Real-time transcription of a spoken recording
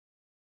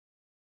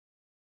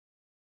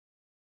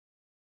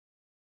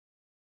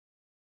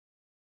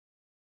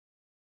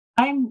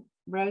I'm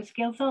Rose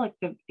Gilzel,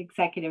 the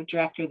Executive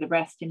Director of the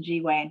Breast and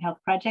GYN Health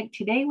Project.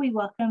 Today, we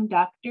welcome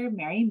Dr.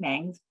 Mary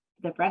Meengs,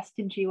 the Breast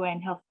and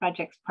GYN Health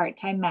Project's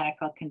part-time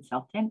medical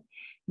consultant.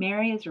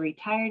 Mary is a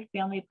retired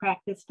family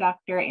practice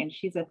doctor, and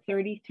she's a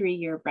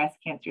 33-year breast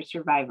cancer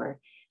survivor.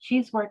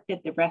 She's worked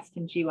at the Breast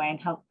and GYN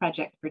Health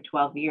Project for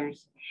 12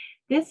 years.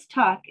 This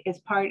talk is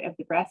part of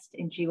the Breast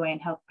and GYN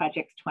Health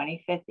Project's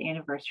 25th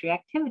anniversary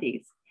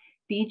activities.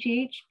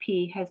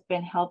 BGHP has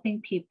been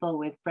helping people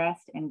with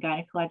breast and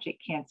gynecologic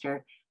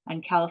cancer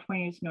on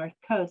California's North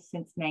Coast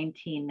since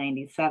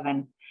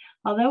 1997.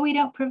 Although we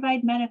don't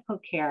provide medical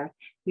care,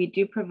 we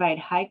do provide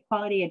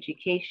high-quality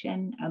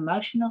education,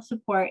 emotional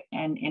support,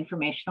 and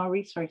informational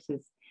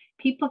resources.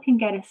 People can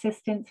get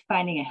assistance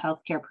finding a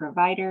healthcare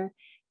provider,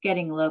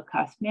 getting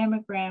low-cost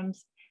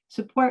mammograms,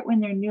 support when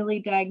they're newly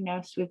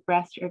diagnosed with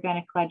breast or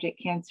gynecologic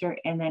cancer,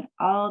 and then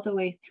all the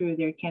way through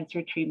their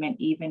cancer treatment,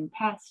 even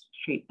past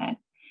treatment.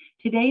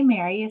 Today,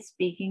 Mary is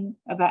speaking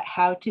about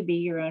how to be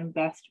your own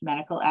best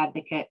medical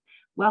advocate.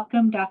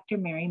 Welcome, Dr.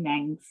 Mary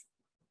Meengs.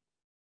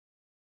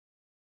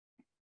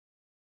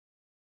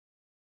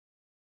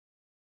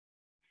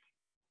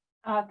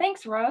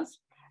 Thanks, Rose,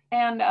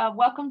 and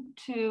welcome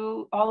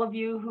to all of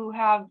you who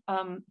have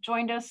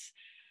joined us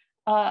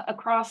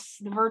across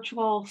the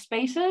virtual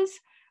spaces.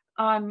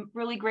 I'm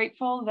really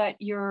grateful that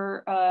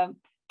you're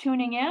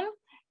tuning in,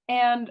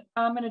 and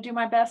I'm going to do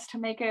my best to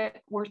make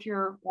it worth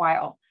your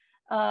while.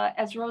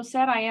 As Rose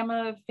said, I am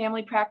a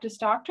family practice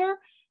doctor,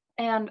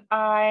 and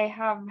I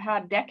have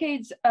had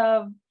decades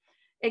of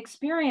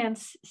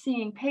experience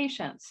seeing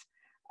patients.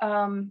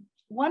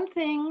 One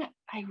thing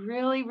I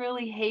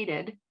really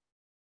hated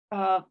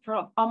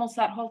for almost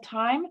that whole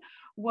time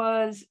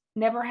was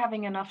never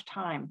having enough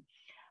time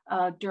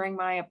during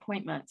my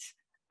appointments.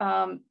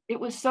 It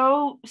was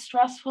so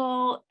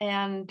stressful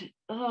and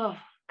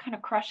kind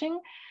of crushing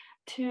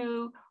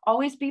to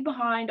always be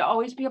behind,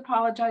 always be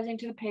apologizing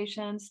to the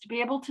patients, to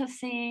be able to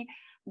see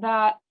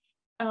that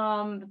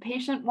the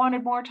patient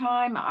wanted more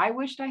time. I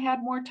wished I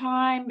had more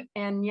time,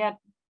 and yet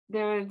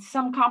there's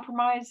some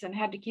compromise and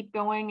had to keep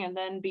going and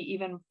then be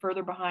even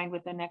further behind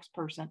with the next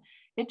person.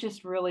 It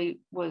just really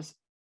was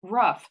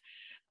rough.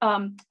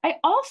 I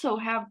also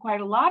have quite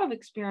a lot of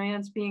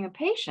experience being a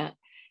patient.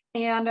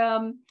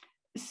 And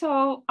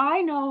so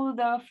I know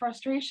the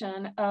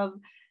frustration of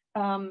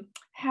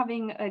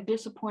having a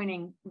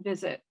disappointing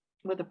visit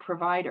with a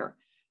provider.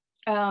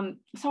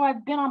 So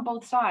I've been on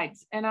both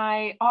sides, and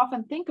I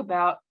often think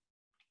about,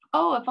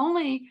 oh, if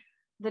only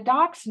the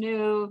docs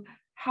knew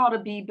how to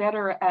be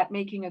better at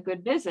making a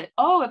good visit.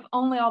 Oh, if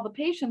only all the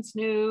patients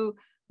knew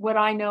what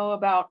I know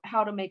about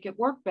how to make it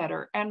work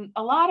better. And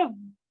a lot of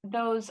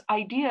those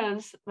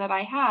ideas that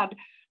I had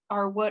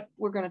are what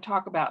we're going to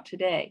talk about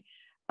today.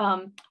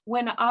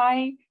 When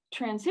I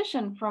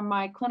transitioned from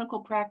my clinical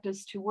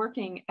practice to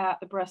working at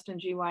the Breast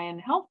and GYN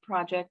Health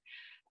Project,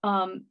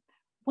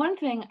 one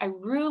thing I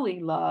really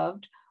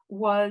loved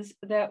was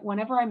that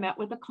whenever I met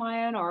with a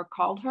client or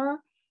called her,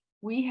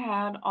 we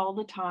had all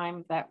the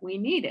time that we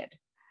needed,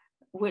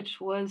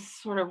 which was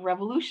sort of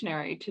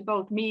revolutionary to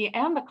both me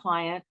and the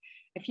client.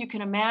 If you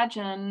can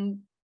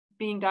imagine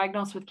being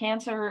diagnosed with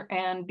cancer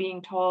and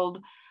being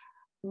told,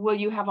 will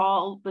you have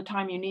all the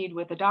time you need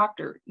with a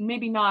doctor?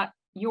 Maybe not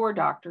your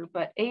doctor,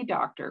 but a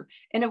doctor.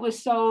 And it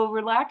was so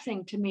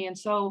relaxing to me and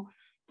so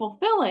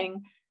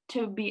fulfilling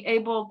to be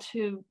able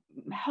to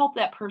help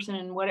that person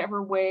in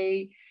whatever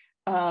way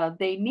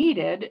they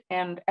needed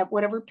and at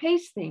whatever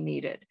pace they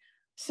needed.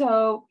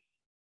 So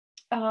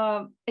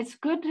it's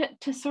good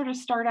to sort of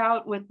start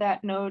out with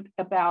that note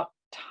about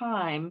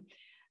time.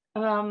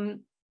 No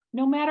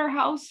matter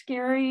how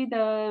scary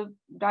the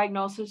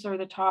diagnosis or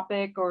the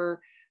topic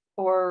or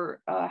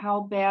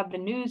how bad the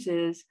news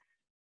is,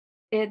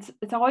 it's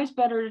always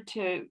better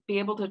to be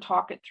able to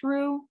talk it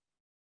through,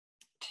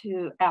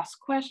 to ask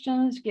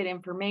questions, get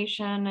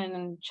information,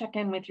 and check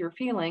in with your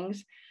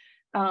feelings.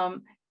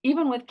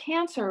 Even with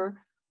cancer,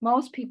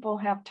 most people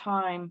have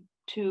time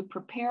to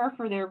prepare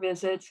for their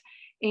visits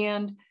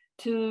and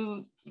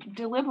to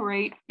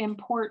deliberate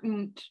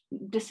important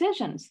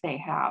decisions they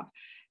have.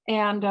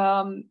 And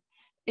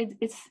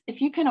it's if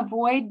you can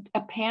avoid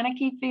a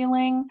panicky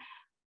feeling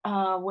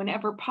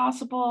whenever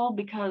possible,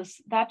 because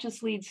that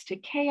just leads to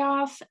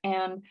chaos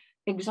and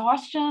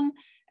exhaustion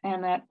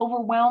and that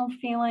overwhelmed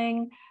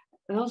feeling.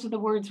 Those are the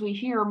words we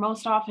hear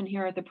most often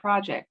here at the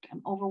project.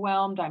 I'm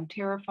overwhelmed, I'm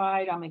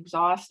terrified, I'm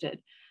exhausted.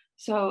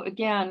 So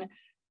again,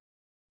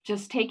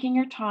 just taking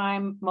your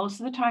time. Most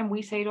of the time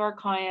we say to our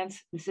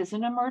clients, this is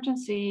an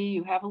emergency.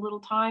 You have a little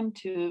time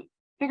to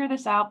figure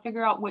this out,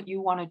 figure out what you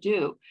want to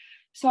do.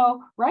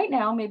 So right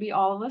now, maybe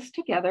all of us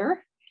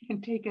together can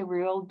take a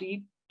real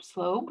deep,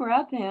 slow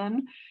breath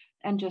in,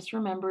 and just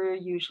remember,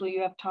 usually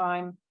you have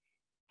time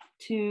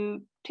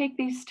to take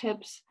these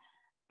tips,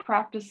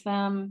 practice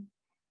them,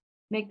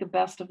 make the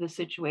best of the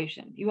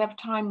situation. You have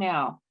time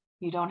now.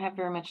 You don't have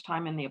very much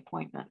time in the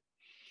appointment.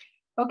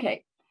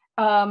 Okay.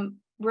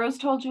 Rose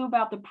told you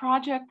about the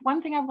project.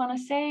 One thing I want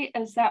to say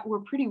is that we're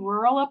pretty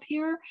rural up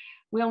here.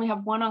 We only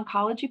have one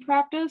oncology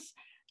practice.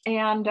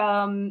 And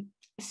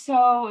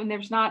and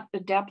there's not the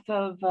depth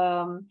of,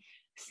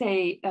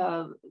 say,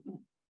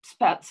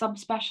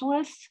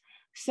 subspecialists.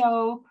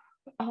 So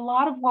a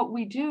lot of what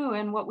we do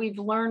and what we've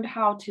learned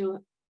how to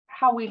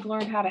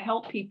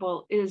help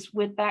people is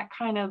with that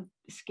kind of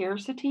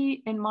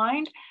scarcity in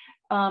mind.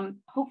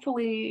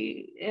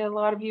 Hopefully, a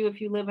lot of you,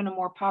 if you live in a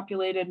more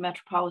populated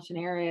metropolitan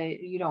area,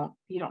 you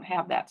don't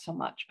have that so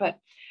much. But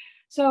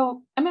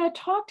so I'm going to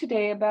talk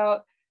today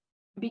about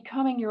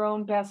becoming your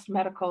own best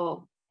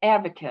medical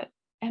advocate.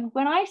 And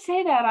when I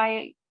say that,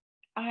 I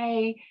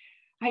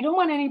don't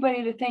want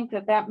anybody to think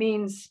that that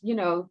means,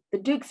 the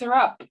dukes are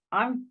up,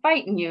 I'm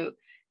fighting you.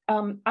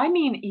 I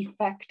mean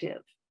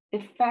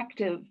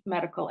effective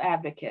medical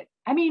advocate.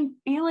 I mean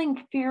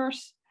feeling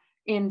fierce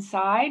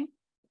inside,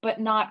 but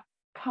not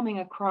coming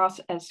across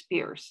as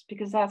fierce,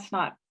 because that's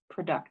not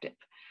productive.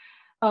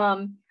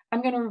 I'm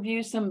going to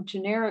review some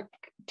generic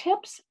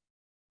tips,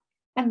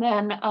 and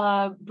then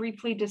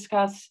briefly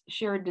discuss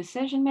shared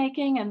decision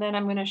making, and then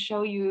I'm going to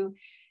show you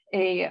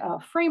a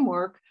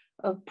framework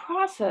of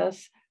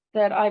process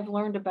that I've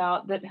learned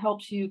about that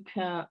helps you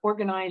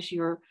organize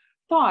your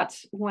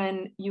thoughts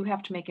when you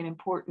have to make an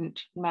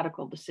important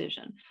medical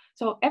decision.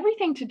 So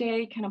everything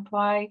today can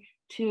apply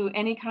to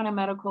any kind of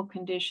medical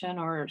condition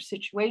or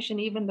situation,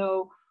 even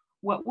though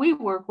what we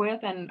work with,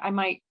 and I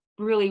might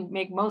really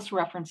make most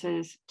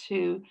references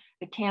to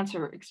the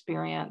cancer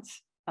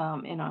experience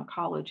in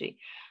oncology.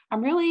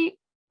 I'm really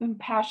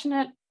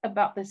passionate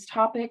about this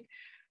topic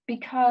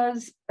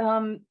because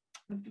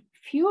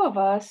few of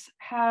us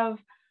have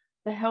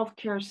the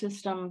healthcare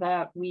system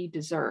that we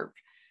deserve.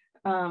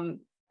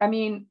 I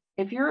mean,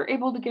 if you're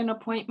able to get an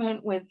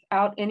appointment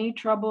without any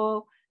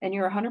trouble and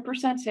you're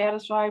 100%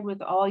 satisfied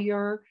with all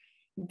your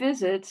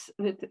visits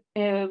with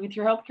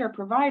your healthcare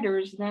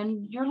providers,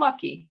 then you're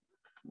lucky.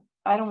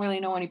 I don't really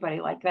know anybody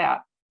like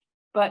that.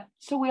 But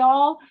so we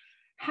all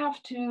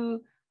have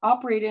to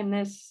operate in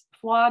this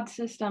flawed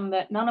system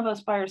that none of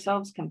us by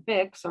ourselves can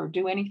fix or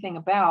do anything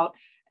about.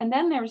 And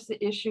then there's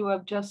the issue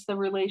of just the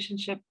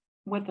relationship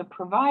with a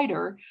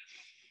provider,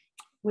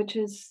 which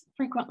is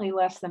frequently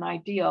less than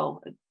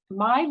ideal.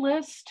 My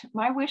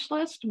wish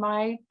list,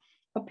 my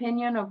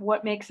opinion of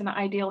what makes an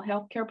ideal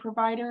healthcare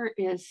provider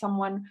is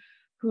someone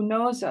who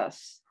knows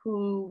us,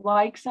 who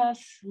likes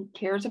us, who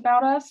cares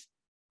about us,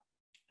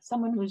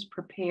 someone who's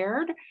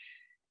prepared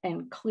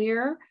and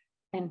clear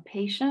and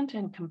patient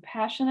and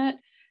compassionate,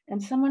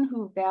 and someone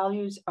who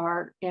values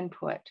our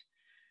input.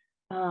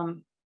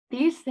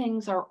 These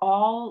things are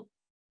all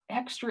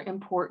extra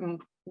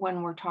important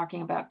when we're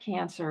talking about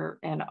cancer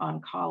and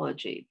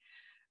oncology.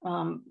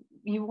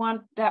 You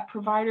want that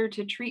provider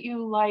to treat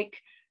you like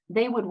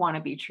they would want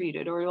to be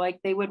treated, or like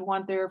they would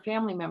want their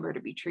family member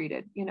to be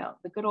treated,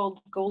 the good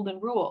old golden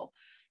rule.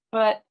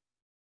 But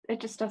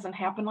it just doesn't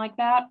happen like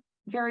that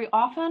very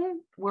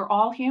often. We're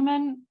all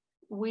human.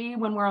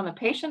 When we're on the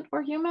patient,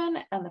 we're human,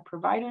 and the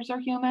providers are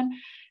human.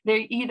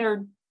 They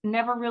either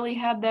never really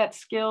had that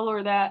skill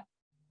or that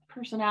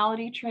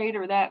personality trait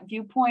or that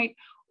viewpoint,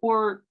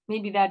 or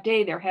maybe that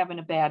day they're having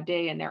a bad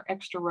day and they're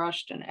extra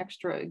rushed and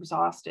extra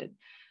exhausted.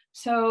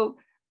 So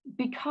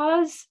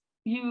because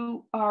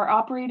you are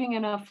operating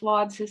in a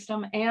flawed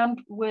system and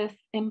with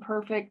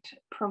imperfect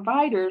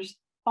providers,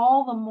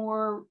 all the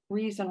more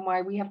reason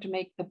why we have to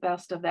make the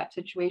best of that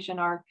situation.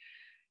 Our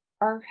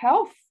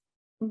health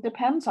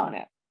depends on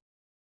it.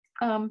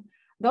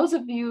 Those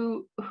of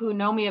you who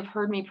know me have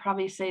heard me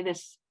probably say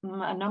this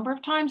a number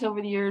of times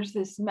over the years,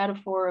 this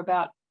metaphor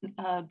about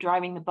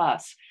driving the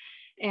bus.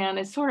 And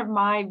it's sort of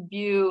my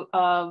view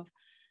of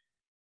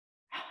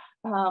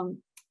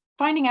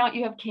finding out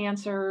you have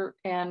cancer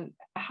and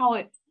how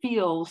it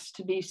feels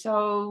to be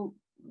so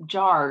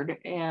jarred.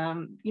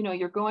 And,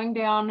 you're going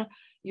down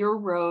your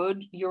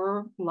road,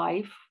 your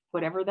life,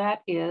 whatever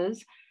that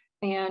is,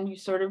 and you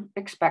sort of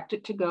expect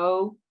it to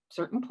go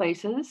certain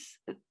places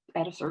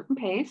at a certain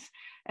pace.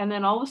 And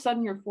then all of a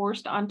sudden you're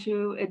forced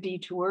onto a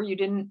detour. You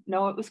didn't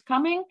know it was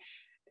coming.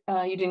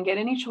 You didn't get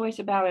any choice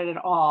about it at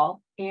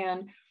all.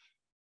 And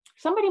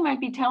somebody might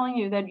be telling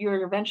you that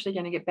you're eventually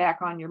going to get back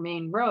on your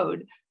main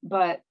road,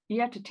 but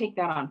you have to take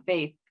that on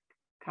faith,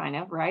 kind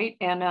of, right?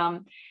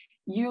 And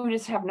you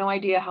just have no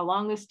idea how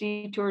long this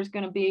detour is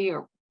going to be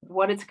or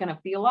what it's going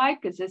to feel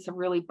like. Is this a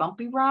really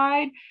bumpy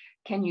ride?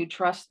 Can you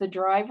trust the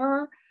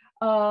driver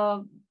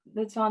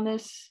that's on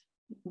this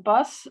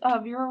bus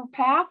of your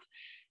path?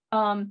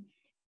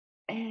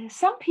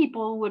 Some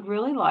people would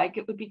really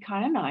it would be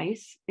kind of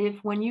nice if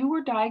when you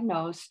were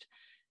diagnosed,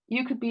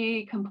 you could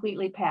be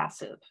completely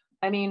passive.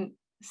 I mean,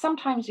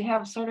 sometimes you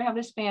have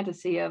this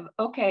fantasy of,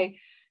 okay,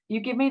 you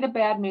give me the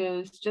bad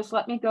news, just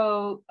let me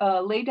go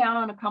lay down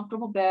on a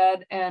comfortable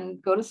bed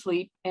and go to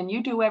sleep, and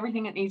you do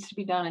everything that needs to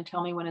be done and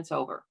tell me when it's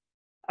over.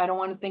 I don't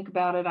want to think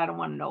about it. I don't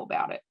want to know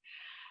about it.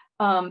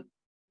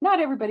 Not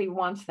everybody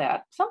wants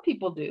that. Some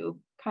people do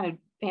kind of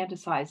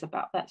fantasize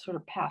about that sort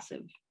of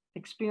passive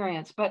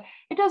experience, but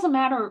it doesn't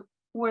matter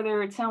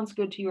whether it sounds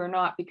good to you or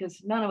not,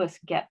 because none of us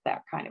get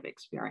that kind of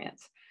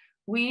experience.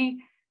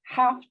 We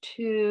have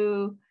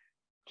to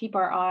keep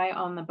our eye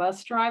on the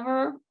bus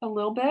driver a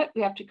little bit.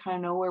 We have to kind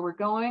of know where we're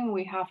going.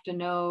 We have to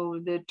know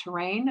the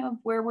terrain of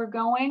where we're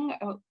going,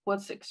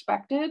 what's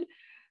expected.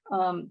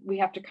 We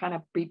have to kind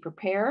of be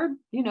prepared,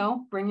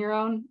 bring your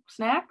own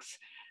snacks,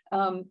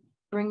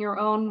 bring your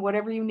own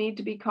whatever you need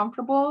to be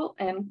comfortable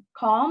and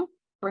calm,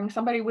 bring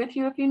somebody with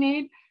you if you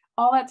need,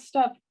 all that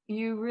stuff.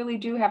 You really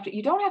do have to,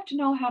 you don't have to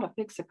know how to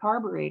fix the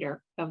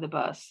carburetor of the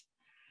bus,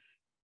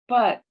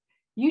 but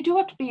you do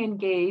have to be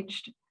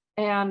engaged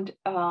and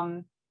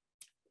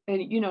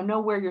know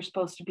where you're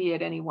supposed to be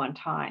at any one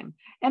time.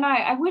 And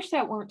I wish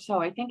that weren't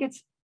so. I think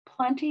it's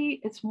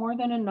more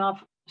than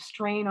enough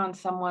strain on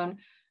someone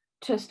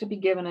just to be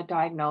given a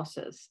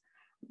diagnosis.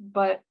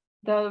 But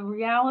the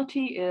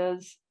reality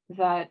is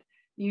that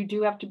you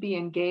do have to be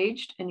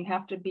engaged and you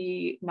have to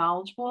be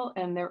knowledgeable,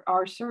 and there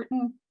are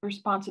certain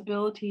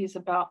responsibilities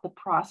about the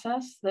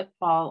process that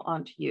fall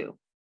onto you,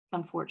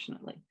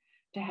 unfortunately,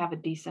 to have a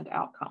decent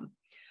outcome.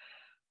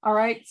 All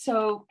right,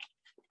 so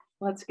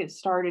let's get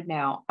started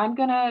now. I'm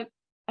gonna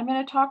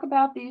talk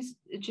about these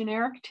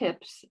generic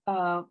tips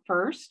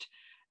first,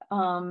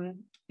 and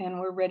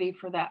we're ready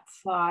for that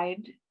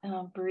slide,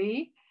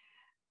 Bree.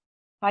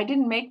 I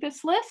didn't make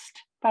this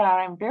list, but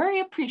I'm very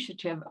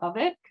appreciative of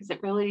it because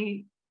it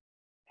really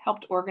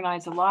helped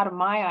organize a lot of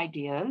my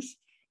ideas.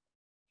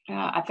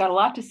 I've got a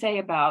lot to say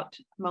about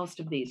most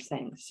of these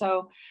things.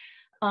 So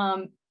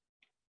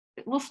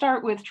we'll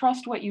start with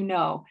trust what you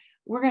know.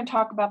 We're going to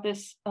talk about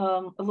this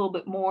a little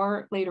bit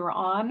more later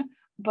on,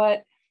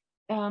 but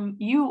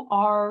you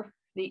are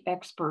the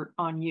expert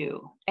on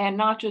you, and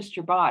not just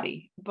your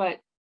body, but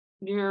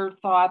your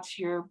thoughts,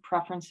 your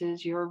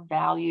preferences, your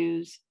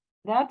values.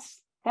 That's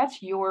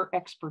your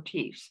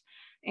expertise,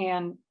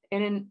 and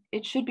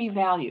it should be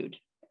valued.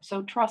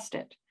 So trust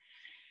it.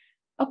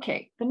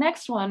 Okay, the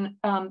next one,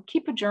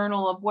 keep a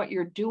journal of what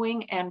you're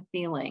doing and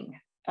feeling.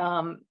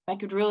 I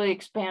could really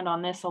expand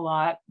on this a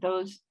lot.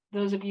 Those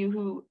of you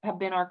who have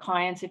been our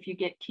clients, if you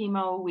get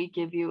chemo, we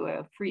give you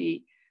a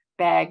free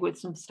bag with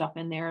some stuff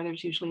in there.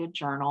 There's usually a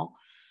journal.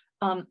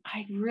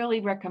 I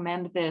really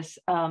recommend this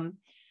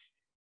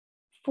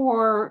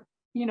for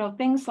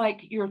things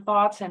like your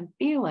thoughts and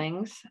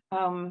feelings.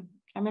 I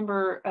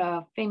remember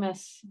a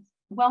famous,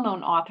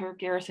 well-known author,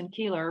 Garrison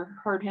Keillor,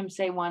 heard him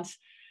say once,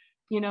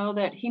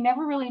 that he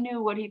never really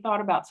knew what he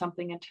thought about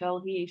something until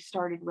he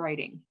started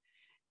writing,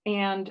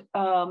 and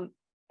I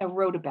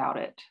wrote about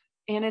it.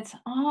 And it's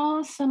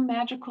some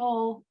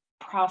magical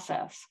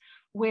process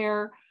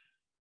where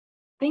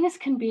we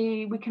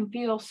can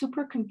feel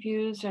super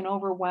confused and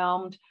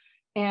overwhelmed.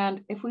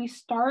 And if we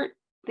start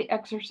the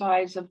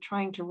exercise of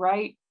trying to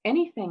write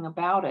anything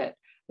about it,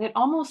 that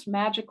almost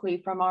magically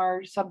from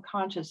our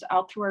subconscious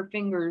out through our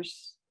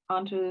fingers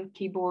onto a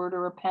keyboard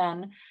or a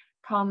pen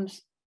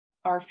comes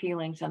our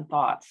feelings and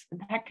thoughts.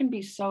 And that can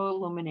be so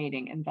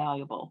illuminating and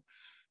valuable.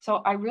 So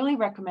I really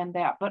recommend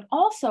that. But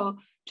also,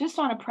 just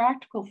on a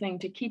practical thing,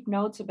 to keep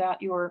notes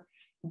about your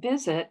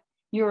visit,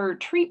 your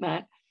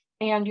treatment,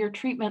 and your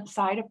treatment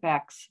side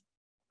effects,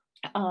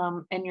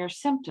 and your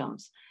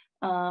symptoms.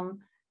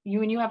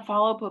 When you have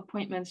follow-up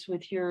appointments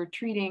with your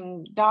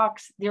treating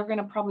docs, they're going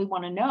to probably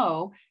want to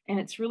know, and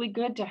it's really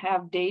good to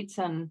have dates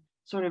and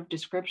sort of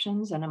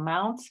descriptions and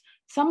amounts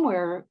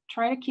somewhere.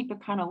 Try to keep a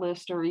kind of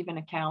list or even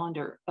a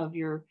calendar of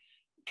your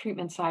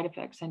treatment side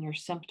effects and your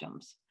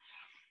symptoms.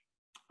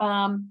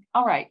 All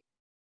right,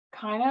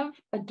 kind of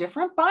a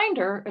different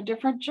binder, a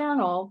different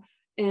journal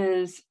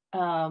is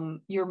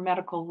your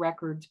medical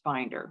records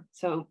binder.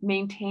 So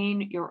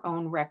maintain your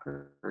own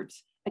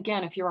records.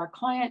 Again, if you're our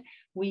client,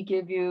 we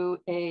give you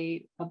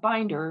a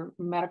binder,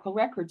 medical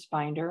records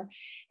binder,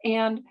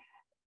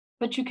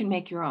 but you can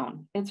make your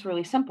own. It's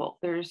really simple.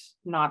 There's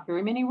not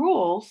very many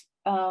rules.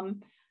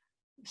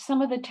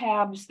 Some of the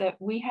tabs that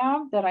we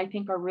have that I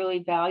think are really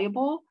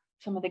valuable,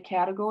 some of the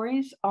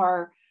categories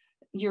are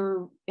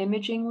your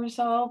imaging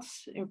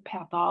results, your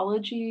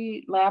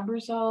pathology, lab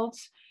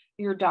results,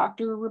 your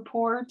doctor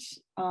reports,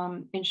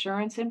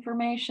 insurance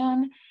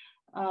information.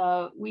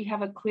 We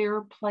have a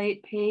clear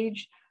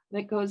page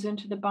that goes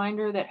into the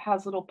binder that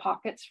has little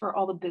pockets for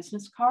all the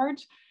business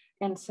cards.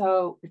 And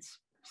so it's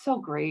so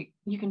great.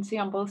 You can see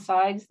on both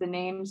sides the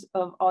names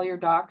of all your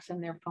docs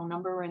and their phone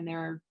number and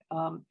their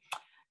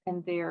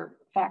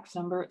fax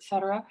number,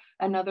 etc.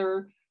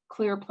 Another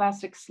clear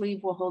plastic sleeve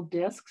will hold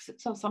discs.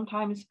 So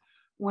sometimes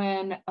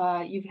when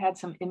you've had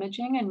some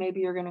imaging and maybe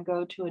you're going to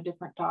go to a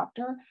different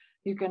doctor,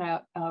 you're going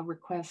to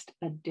request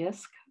a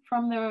disc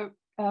from the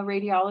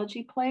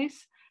radiology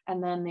place,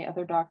 and then the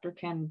other doctor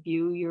can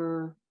view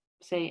your,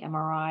 say,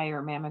 MRI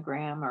or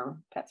mammogram or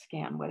PET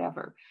scan,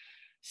 whatever.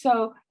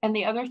 So, and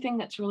the other thing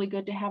that's really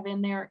good to have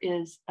in there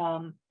is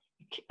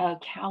a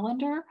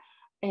calendar.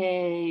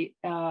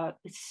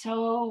 It's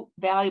so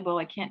valuable.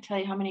 I can't tell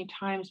you how many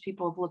times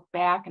people have looked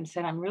back and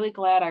said, I'm really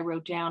glad I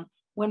wrote down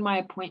when my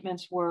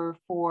appointments were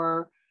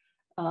for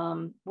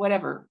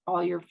whatever,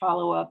 all your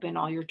follow-up and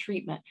all your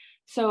treatment.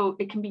 So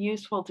it can be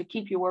useful to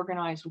keep you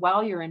organized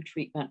while you're in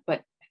treatment,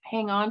 but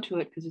hang on to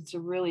it because it's a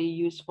really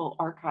useful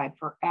archive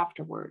for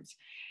afterwards.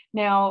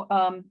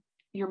 Now,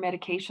 your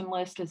medication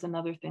list is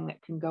another thing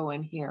that can go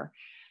in here.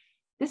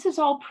 This is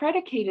all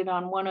predicated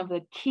on one of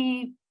the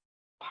key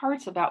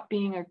parts about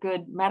being a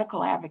good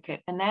medical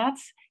advocate, and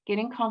that's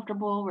getting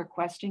comfortable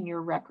requesting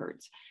your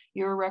records.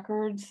 Your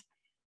records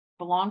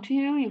belong to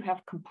you. You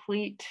have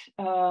complete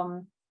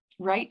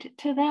right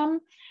to them,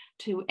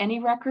 to any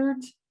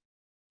records,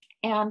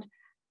 and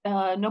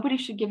nobody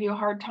should give you a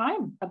hard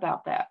time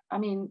about that. I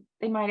mean,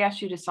 they might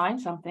ask you to sign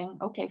something.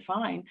 Okay,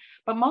 fine.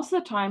 But most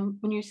of the time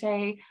when you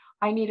say,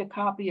 I need a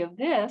copy of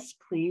this,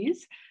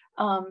 please,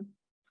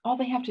 all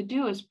they have to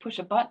do is push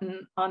a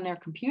button on their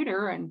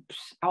computer and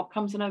out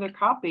comes another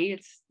copy.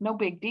 It's no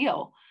big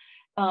deal.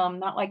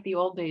 Not like the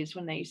old days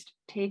when they used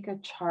to take a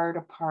chart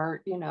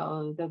apart, you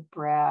know, the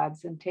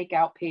brads, and take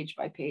out page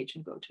by page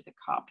and go to the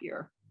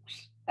copier.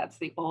 That's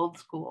the old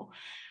school.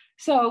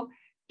 So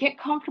get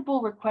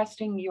comfortable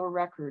requesting your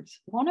records.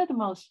 One of the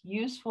most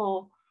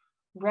useful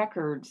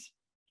records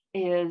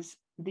is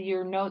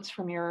your notes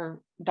from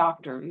your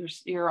doctor,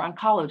 your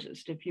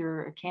oncologist, if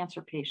you're a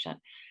cancer patient.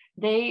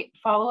 They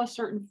follow a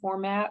certain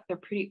format. They're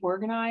pretty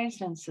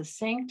organized and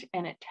succinct,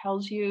 and it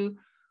tells you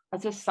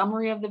as a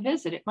summary of the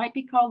visit. It might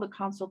be called a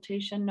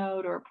consultation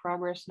note or a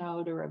progress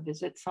note or a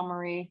visit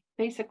summary.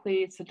 Basically,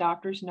 it's a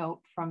doctor's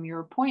note from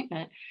your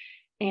appointment,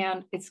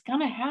 and it's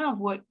going to have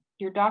what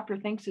your doctor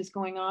thinks is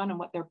going on and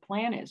what their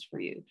plan is for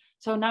you.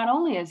 So not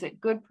only is it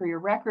good for your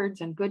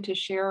records and good to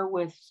share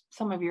with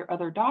some of your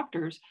other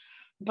doctors,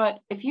 but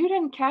if you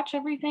didn't catch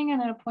everything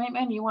in an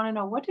appointment, you want to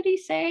know, what did he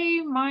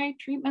say my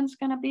treatment's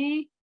going to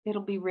be?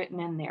 It'll be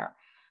written in there.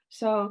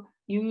 So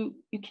you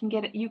can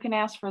get it, you can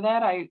ask for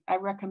that. I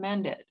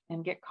recommend it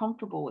and get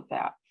comfortable with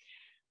that.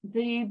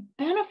 The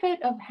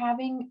benefit of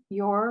having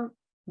your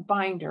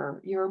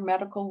binder, your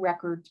medical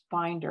records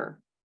binder,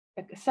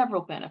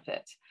 several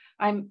benefits.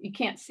 You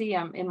can't see,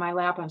 I'm in my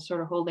lap, I'm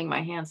sort of holding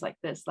my hands like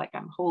this, like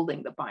I'm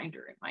holding the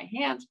binder in my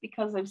hands,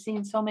 because I've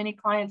seen so many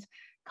clients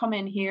come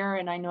in here,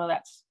 and I know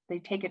they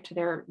take it to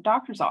their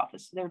doctor's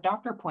office, their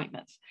doctor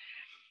appointments.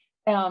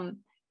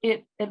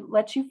 It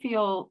lets you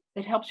feel,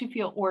 it helps you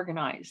feel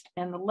organized,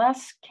 and the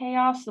less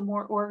chaos, the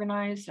more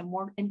organized and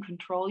more in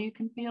control you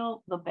can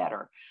feel, the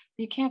better.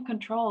 You can't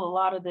control a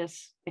lot of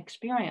this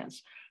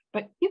experience,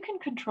 but you can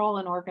control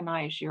and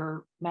organize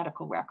your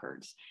medical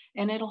records,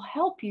 and it'll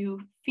help you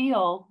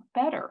feel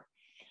better.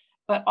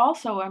 But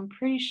also, I'm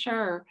pretty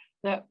sure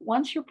that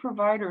once your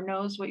provider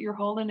knows what you're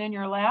holding in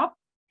your lap,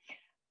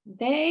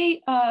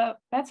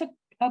 that's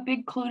a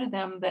big clue to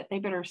them that they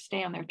better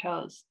stay on their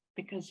toes,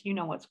 because you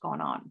know what's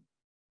going on.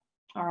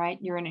 All right,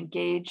 you're an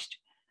engaged,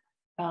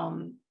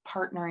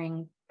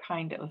 partnering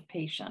kind of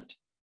patient.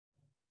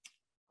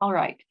 All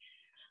right,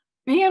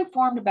 be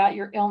informed about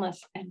your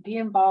illness and be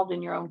involved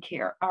in your own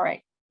care. All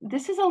right,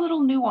 this is a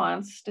little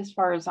nuanced as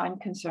far as I'm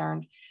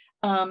concerned.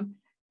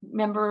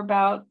 Remember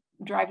about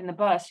driving the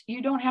bus,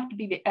 you don't have to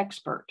be the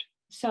expert.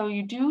 So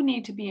you do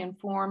need to be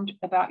informed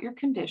about your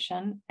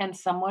condition and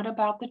somewhat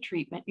about the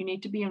treatment. You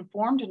need to be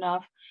informed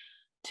enough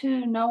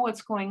to know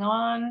what's going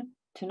on,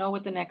 to know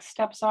what the next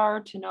steps are,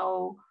 to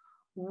know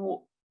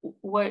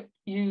what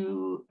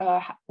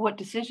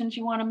decisions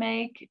you want to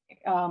make,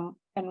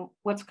 and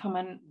what's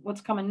coming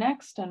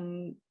next,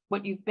 and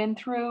what you've been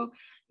through.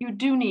 You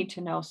do need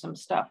to know some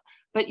stuff,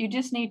 but you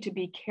just need to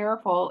be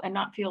careful and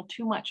not feel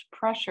too much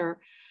pressure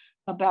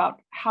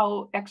about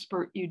how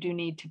expert you do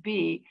need to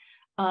be.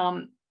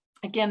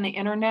 Again, the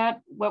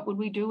internet, what would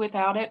we do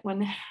without it?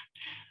 When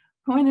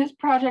this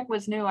project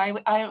was new, I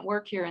didn't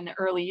work here in the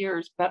early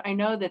years, but I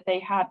know that they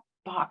had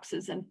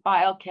boxes and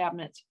file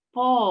cabinets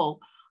full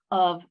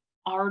of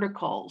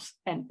articles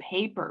and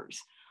papers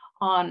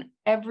on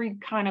every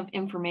kind of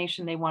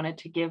information they wanted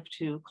to give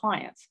to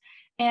clients.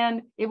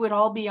 And it would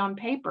all be on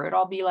paper. It'd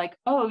all be like,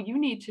 oh, you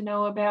need to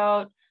know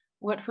about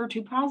what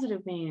HER2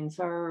 positive means,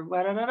 or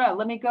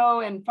let me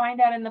go and find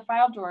that in the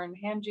file drawer and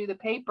hand you the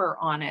paper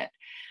on it.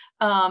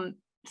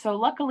 So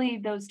luckily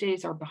those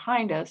days are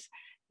behind us,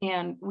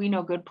 and we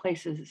know good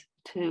places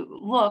to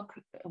look.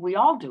 We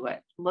all do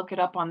it. Look it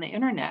up on the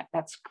internet.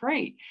 That's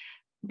great.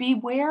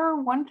 Beware,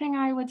 one thing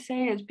I would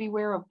say is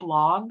beware of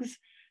blogs,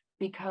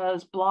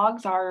 because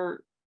blogs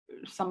are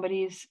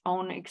somebody's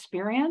own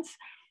experience.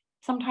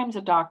 Sometimes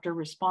a doctor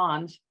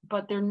responds,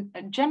 but they're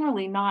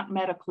generally not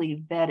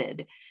medically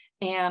vetted.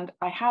 And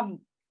I have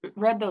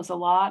read those a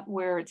lot,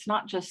 where it's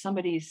not just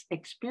somebody's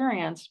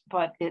experience,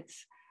 but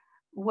it's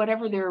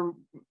whatever they're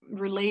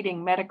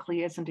relating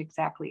medically isn't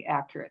exactly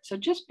accurate. So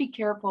just be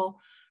careful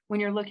when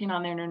you're looking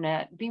on the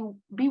internet. Be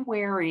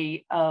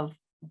wary of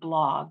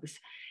blogs.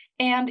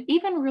 And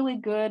even really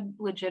good,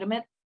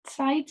 legitimate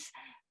sites,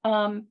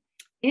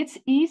 it's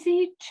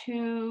easy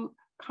to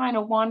kind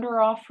of wander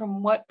off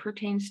from what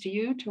pertains to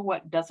you to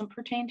what doesn't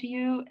pertain to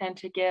you, and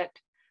to get,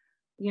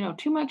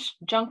 too much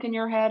junk in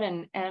your head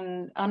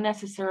and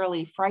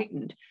unnecessarily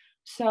frightened.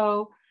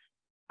 So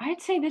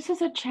I'd say this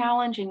is a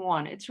challenging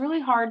one. It's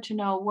really hard to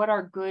know what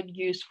are good,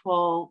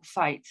 useful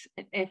sites.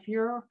 If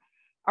you're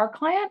our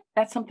client,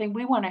 that's something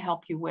we want to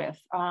help you with.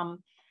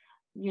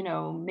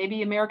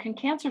 Maybe American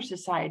Cancer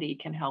Society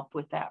can help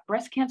with that.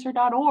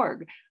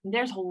 Breastcancer.org.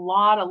 There's a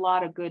lot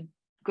of good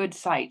good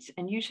sites,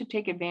 and you should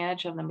take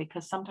advantage of them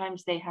because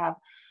sometimes they have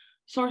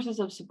sources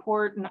of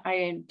support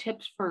and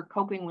tips for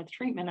coping with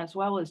treatment as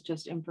well as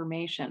just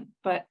information.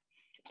 But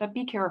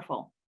be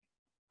careful.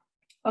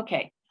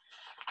 Okay,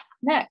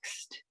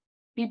 next,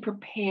 be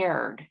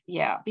prepared.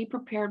 Yeah, be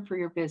prepared for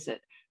your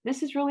visit.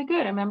 This is really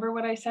good. Remember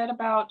what I said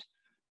about,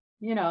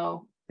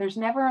 there's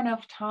never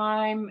enough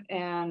time,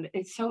 and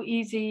it's so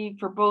easy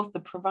for both the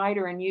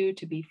provider and you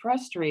to be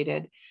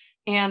frustrated.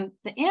 And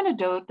the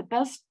antidote, the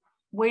best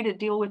way to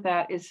deal with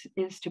that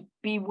is to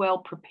be well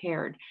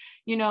prepared.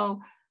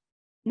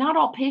 Not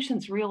all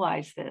patients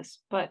realize this,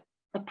 but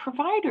the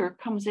provider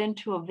comes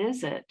into a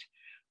visit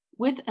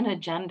with an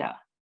agenda.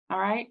 All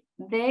right.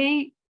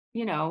 They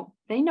know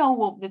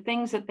the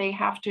things that they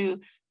have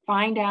to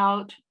find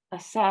out,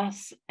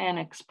 assess, and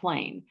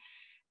explain.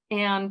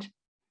 And,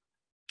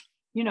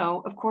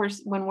 of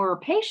course, when we're a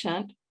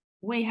patient,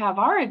 we have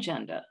our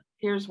agenda.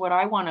 Here's what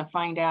I want to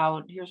find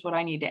out. Here's what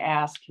I need to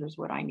ask. Here's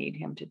what I need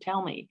him to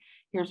tell me.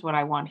 Here's what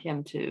I want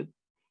him to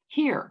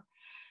hear.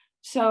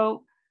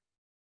 So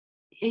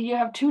you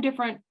have two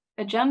different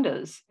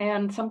agendas,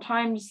 and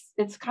sometimes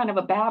it's kind of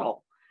a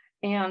battle.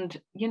 And,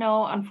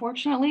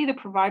 unfortunately, the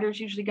provider is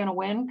usually going to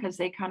win because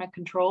they kind of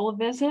control a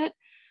visit.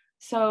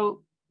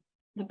 So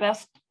the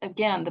best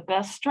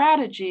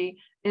strategy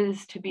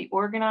is to be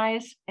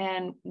organized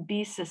and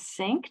be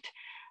succinct.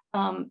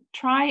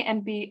 Try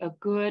and be a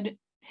good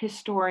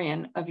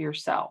historian of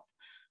yourself.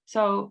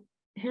 So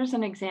here's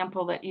an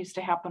example that used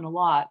to happen a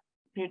lot.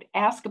 You'd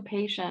ask a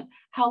patient,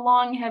 how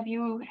long have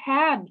you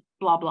had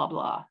blah, blah,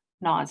 blah,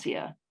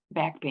 nausea,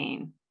 back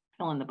pain,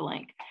 fill in the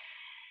blank.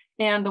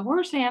 And the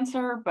worst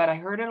answer, but I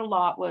heard it a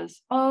lot,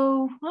 was,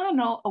 oh, I don't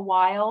know, a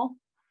while.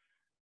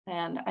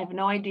 And I have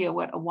no idea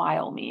what a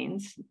while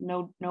means.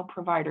 No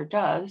provider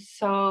does.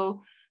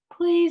 So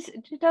please,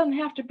 it doesn't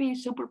have to be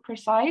super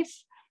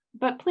precise,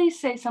 but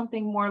please say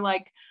something more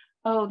like,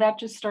 oh, that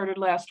just started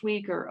last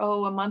week, or,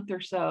 oh, a month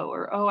or so,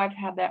 or, oh, I've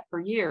had that for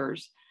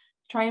years.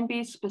 Try and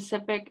be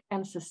specific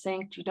and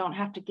succinct. You don't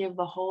have to give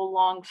the whole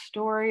long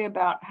story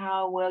about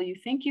how, well, you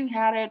think you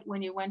had it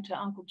when you went to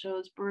Uncle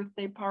Joe's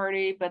birthday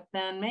party, but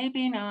then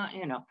maybe not,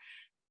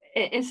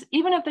 It's,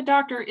 even if the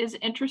doctor is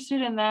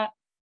interested in that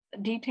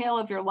detail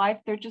of your life,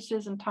 there just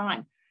isn't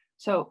time.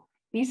 So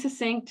be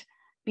succinct,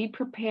 be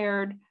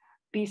prepared,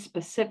 be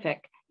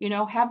specific.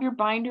 Have your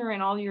binder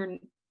and all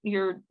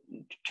your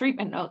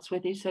treatment notes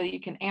with you so you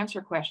can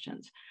answer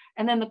questions.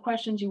 And then the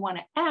questions you want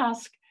to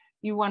ask,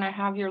 you want to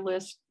have your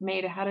list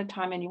made ahead of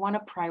time, and you want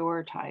to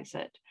prioritize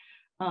it.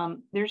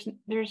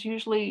 There's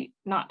usually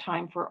not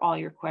time for all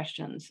your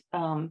questions,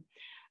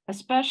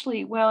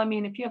 especially,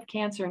 if you have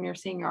cancer and you're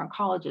seeing your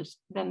oncologist,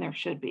 then there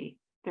should be.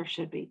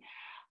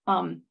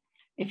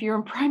 If you're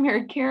in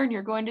primary care and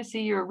you're going to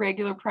see your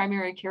regular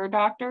primary care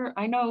doctor,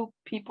 I know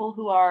people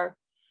who are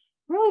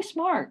really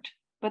smart,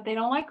 but they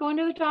don't like going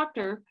to the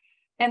doctor.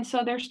 And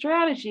so their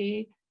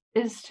strategy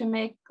is to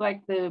make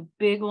like the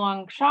big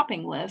long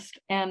shopping list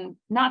and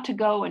not to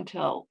go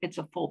until it's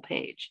a full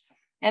page.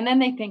 And then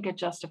they think it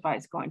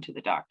justifies going to the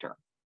doctor.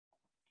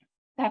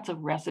 That's a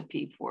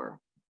recipe for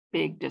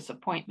big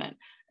disappointment,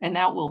 and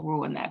that will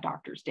ruin that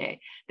doctor's day.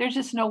 There's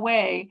just no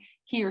way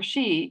he or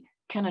she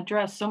can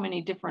address so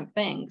many different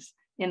things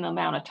in the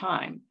amount of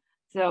time.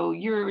 So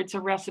it's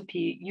a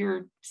recipe.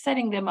 You're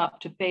setting them up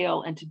to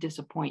fail and to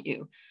disappoint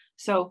you.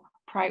 So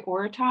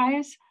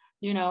prioritize,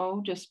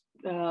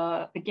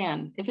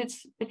 again, if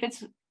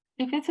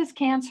it's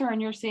cancer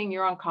and you're seeing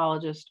your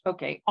oncologist,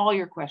 okay, all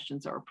your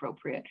questions are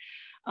appropriate.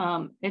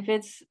 If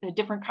it's a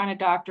different kind of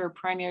doctor,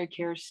 primary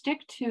care,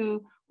 stick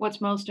to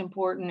what's most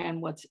important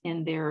and what's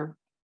in their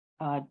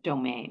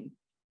domain.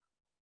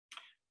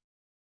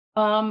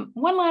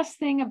 One last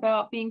thing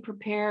about being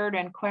prepared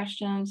and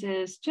questions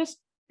is just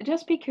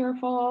be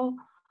careful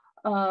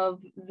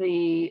of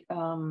the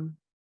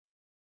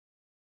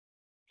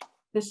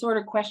sort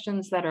of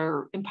questions that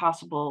are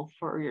impossible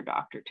for your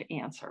doctor to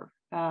answer.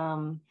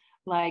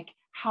 Like,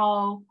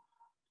 how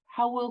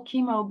will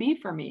chemo be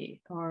for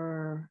me?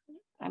 Or,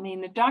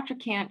 the doctor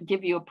can't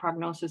give you a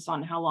prognosis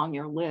on how long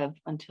you'll live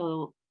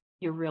until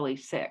you're really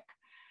sick.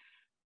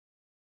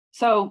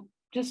 So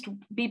just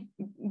be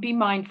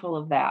mindful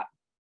of that.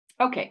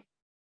 Okay,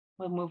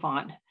 we'll move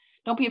on.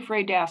 Don't be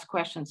afraid to ask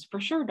questions.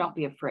 For sure, don't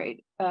be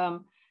afraid.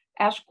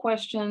 Ask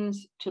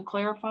questions to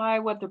clarify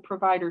what the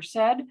provider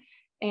said,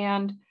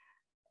 and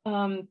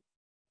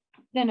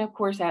then, of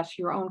course, ask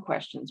your own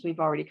questions.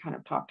 We've already kind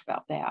of talked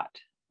about that.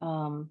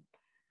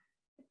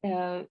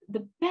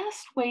 The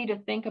best way to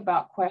think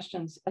about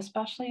questions,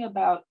 especially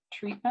about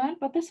treatment,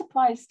 but this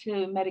applies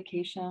to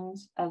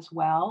medications as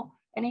well,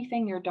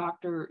 anything your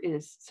doctor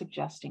is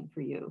suggesting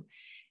for you,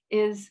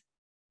 is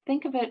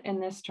think of it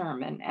in this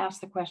term and ask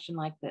the question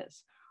like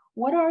this.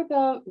 What are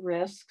the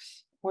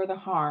risks or the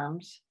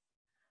harms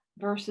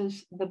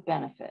versus the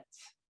benefits?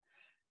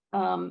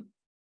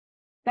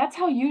 That's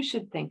how you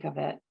should think of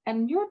it.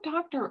 And your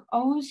doctor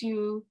owes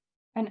you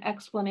an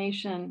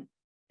explanation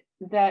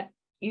that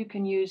you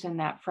can use in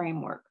that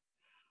framework.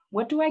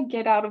 What do I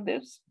get out of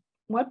this?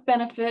 What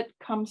benefit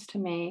comes to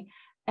me?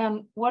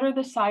 And what are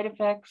the side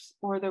effects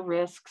or the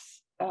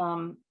risks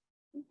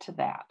to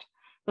that?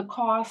 The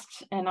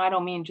costs, and I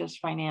don't mean just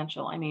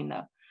financial, I mean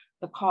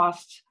the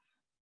costs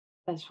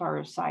as far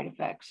as side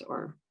effects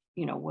or,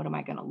 what am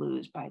I going to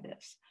lose by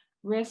this?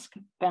 Risk,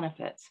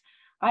 benefits.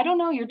 I don't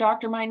know, your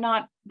doctor might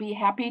not be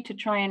happy to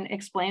try and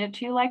explain it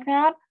to you like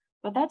that,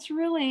 but that's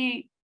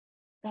really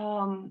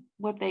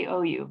what they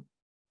owe you.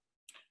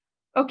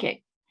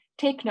 Okay,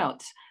 take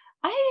notes.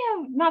 I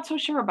am not so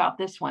sure about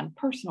this one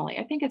personally.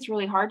 I think it's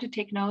really hard to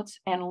take notes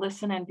and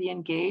listen and be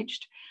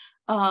engaged.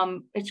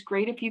 It's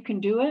great if you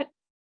can do it.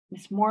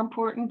 It's more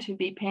important to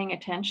be paying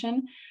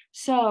attention.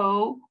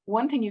 So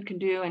one thing you can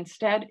do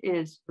instead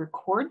is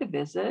record the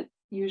visit.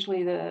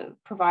 Usually the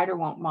provider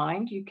won't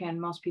mind.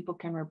 Most people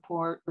can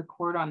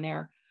record on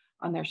their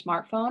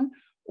smartphone,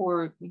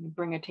 or you can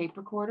bring a tape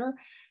recorder.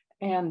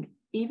 And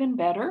even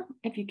better,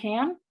 if you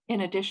can,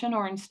 in addition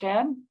or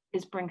instead,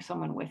 is bring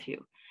someone with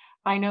you.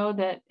 I know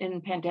that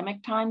in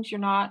pandemic times, you're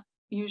not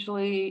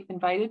usually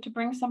invited to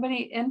bring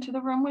somebody into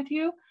the room with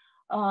you,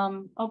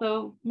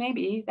 although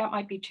maybe that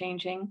might be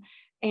changing.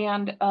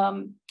 And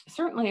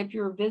certainly if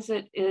your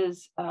visit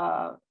is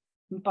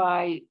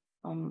by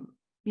Zoom,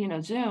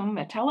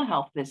 a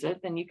telehealth visit,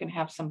 then you can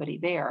have somebody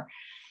there.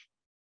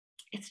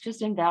 It's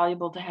just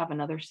invaluable to have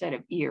another set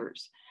of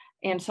ears.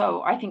 And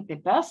so I think the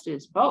best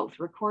is both,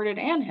 record it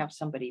and have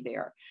somebody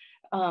there.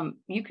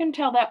 You can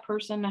tell that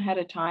person ahead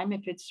of time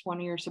if it's one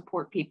of your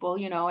support people,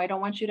 I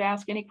don't want you to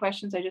ask any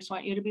questions. I just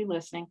want you to be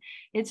listening.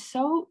 It's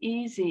so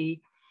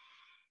easy,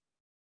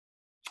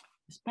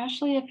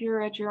 especially if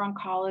you're at your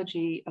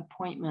oncology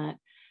appointment,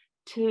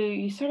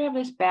 you sort of have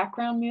this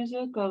background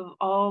music of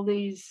all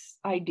these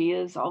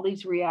ideas, all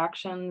these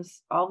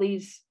reactions, all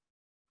these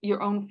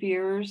your own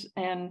fears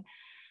and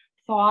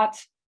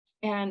thoughts.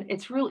 And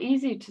it's real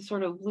easy to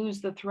sort of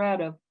lose the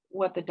thread of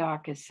what the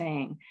doc is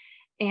saying.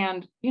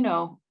 And,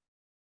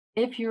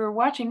 if you're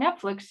watching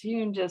Netflix, you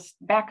can just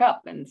back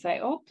up and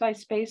say, oops, I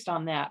spaced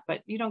on that,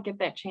 but you don't get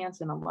that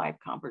chance in a live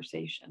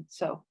conversation.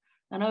 So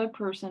another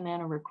person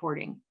and a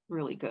recording,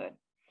 really good.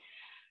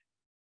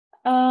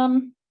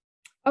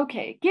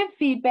 Okay, give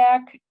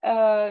feedback.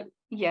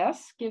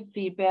 Yes, give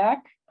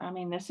feedback. I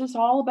mean, this is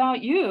all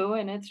about you,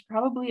 and it's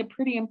probably a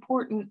pretty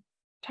important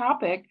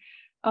topic.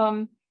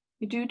 You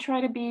do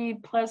try to be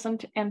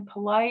pleasant and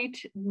polite.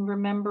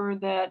 Remember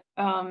that,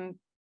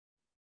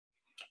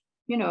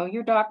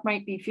 your doc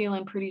might be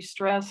feeling pretty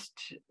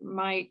stressed,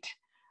 might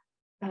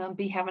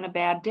be having a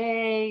bad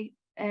day,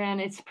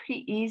 and it's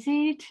pretty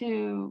easy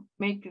to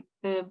make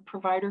the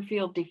provider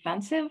feel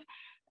defensive,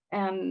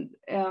 and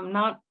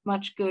not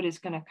much good is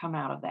going to come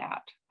out of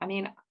that. I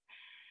mean,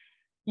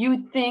 you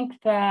would think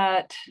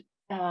that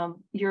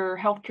your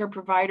healthcare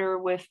provider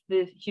with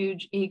the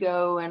huge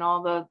ego and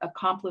all the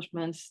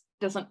accomplishments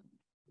doesn't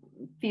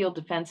feel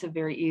defensive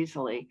very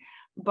easily,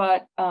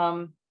 but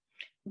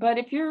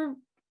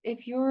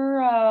if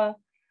you're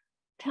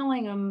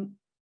telling them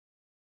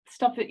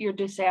stuff that you're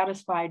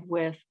dissatisfied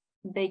with,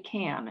 they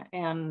can,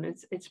 and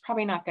it's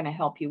probably not going to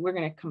help you. We're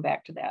going to come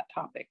back to that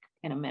topic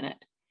in a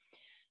minute.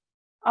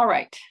 All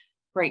right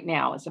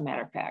now, as a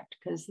matter of fact,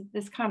 because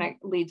this kind of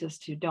leads us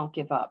to don't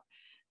give up.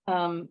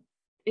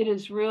 It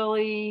is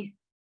really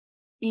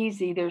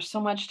easy. There's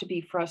so much to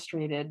be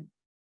frustrated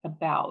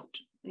about.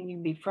 You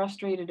can be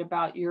frustrated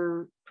about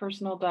your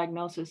personal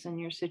diagnosis and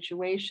your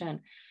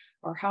situation,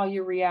 or how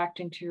you're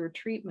reacting to your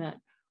treatment,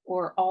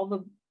 or all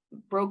the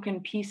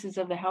broken pieces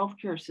of the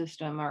healthcare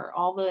system, or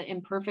all the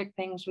imperfect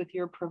things with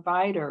your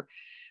provider,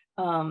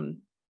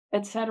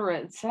 et cetera,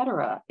 et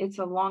cetera. It's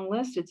a long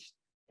list.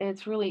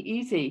 It's really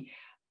easy,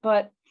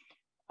 but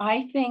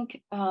I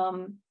think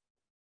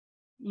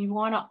you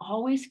want to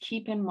always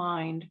keep in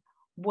mind,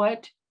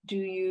 what do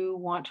you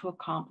want to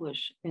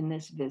accomplish in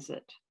this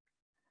visit?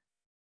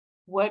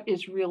 What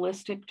is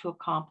realistic to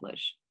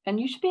accomplish? And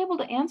you should be able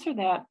to answer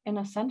that in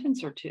a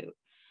sentence or two.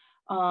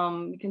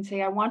 You can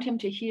say, I want him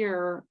to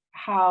hear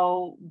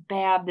how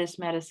bad this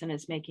medicine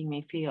is making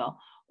me feel,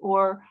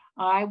 or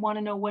I want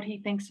to know what he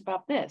thinks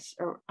about this,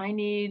 or I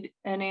need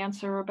an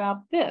answer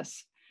about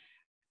this.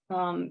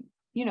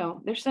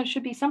 There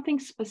should be something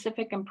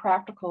specific and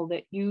practical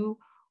that you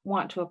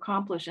want to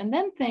accomplish. And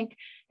then think,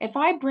 if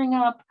I bring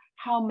up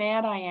how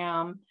mad I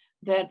am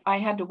that I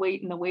had to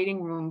wait in the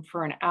waiting room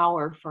for an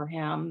hour for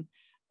him,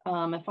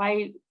 if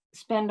I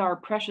spend our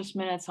precious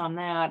minutes on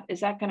that, is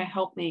that going to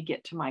help me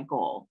get to my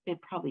goal?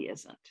 It probably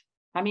isn't.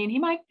 I mean, he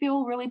might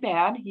feel really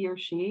bad, he or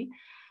she,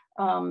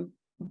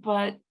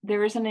 but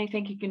there isn't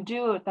anything you can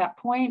do at that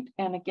point.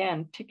 And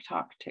again, tick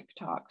tock.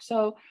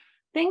 So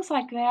things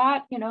like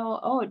that,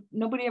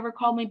 nobody ever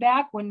called me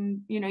back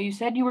when, you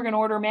said you were going to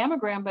order a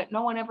mammogram, but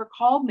no one ever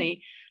called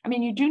me. I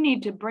mean, you do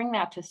need to bring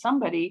that to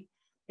somebody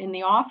in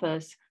the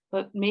office,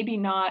 but maybe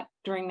not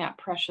during that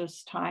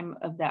precious time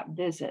of that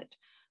visit.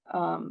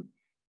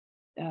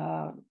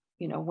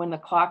 When the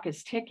clock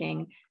is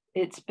ticking,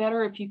 it's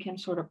better if you can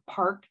sort of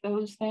park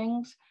those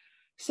things.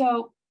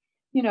 So,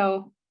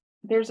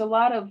 there's a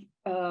lot of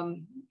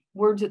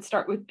words that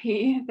start with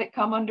P that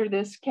come under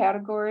this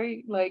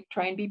category, like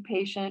try and be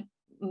patient,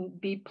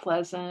 be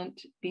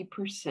pleasant, be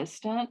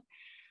persistent,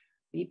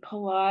 be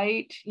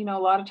polite. You know,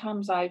 a lot of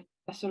times I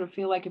sort of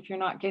feel like if you're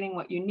not getting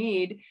what you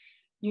need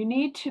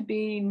to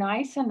be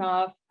nice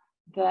enough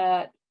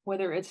that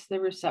whether it's the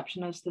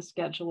receptionist, the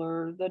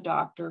scheduler, the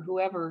doctor,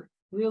 whoever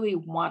really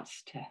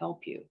wants to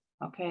help you.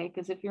 Okay.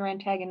 Because if you're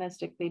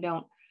antagonistic,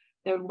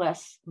 they're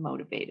less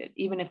motivated.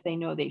 Even if they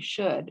know they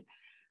should,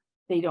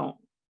 they don't,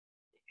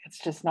 it's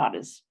just not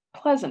as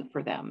pleasant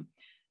for them.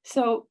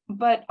 So,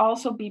 but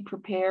also be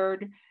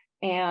prepared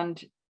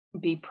and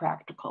be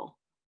practical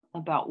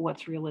about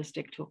what's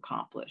realistic to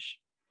accomplish.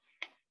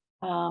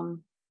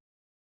 And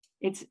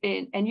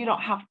you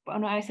don't have,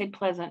 when I say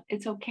pleasant,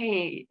 it's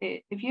okay.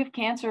 If you have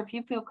cancer, if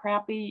you feel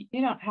crappy,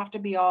 you don't have to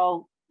be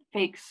all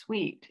fake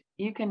sweet.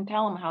 You can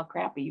tell them how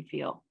crappy you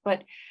feel,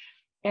 but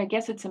I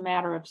guess it's a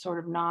matter of sort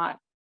of not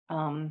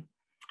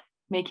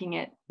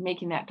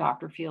making that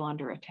doctor feel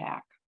under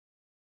attack.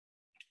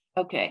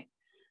 Okay,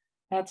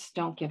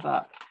 don't give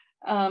up.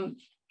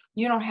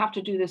 You don't have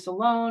to do this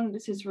alone.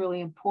 This is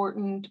really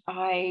important.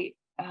 I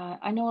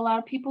know a lot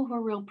of people who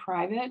are real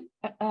private,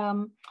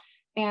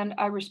 and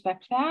I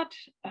respect that.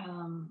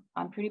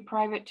 I'm pretty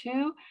private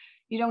too.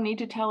 You don't need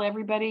to tell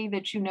everybody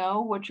that you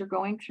know what you're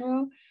going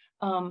through,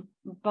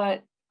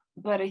 but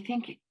I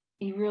think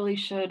you really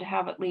should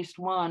have at least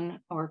one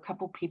or a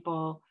couple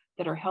people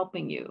that are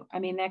helping you. I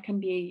mean, that can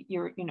be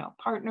your,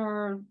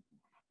 partner,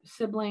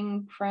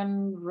 sibling,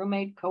 friend,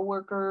 roommate,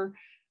 coworker.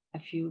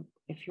 If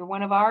you're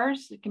one of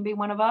ours, it can be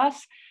one of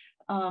us.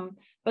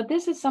 But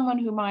this is someone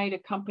who might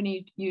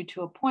accompany you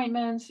to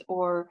appointments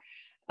or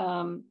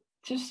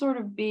just sort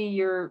of be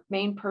your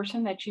main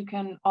person that you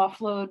can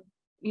offload,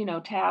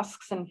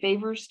 tasks and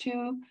favors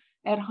to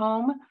at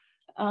home.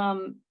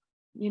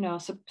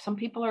 So some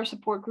people are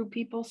support group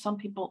people, some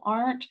people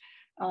aren't.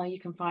 You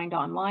can find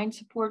online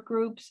support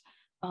groups.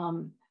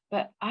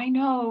 But I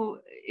know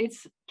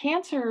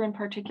cancer in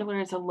particular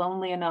is a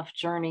lonely enough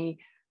journey.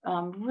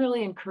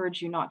 Really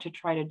encourage you not to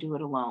try to do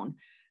it alone.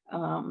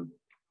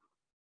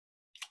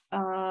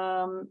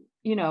 And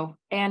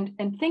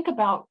think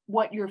about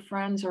what your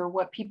friends or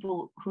what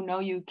people who know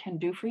you can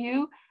do for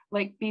you,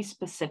 like be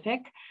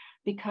specific,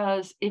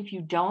 because if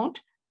you don't,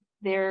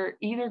 they're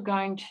either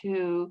going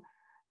to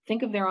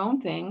think of their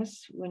own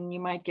things when you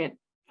might get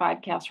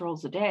 5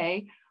 casseroles a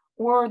day,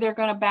 or they're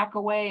going to back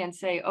away and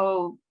say,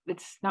 oh,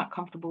 it's not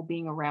comfortable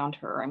being around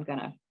her, I'm going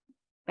to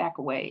back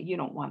away. You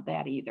don't want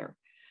that either.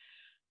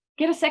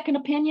 Get a second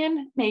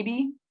opinion,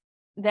 maybe.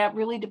 That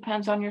really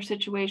depends on your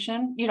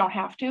situation. You don't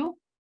have to,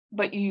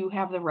 but you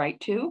have the right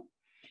to.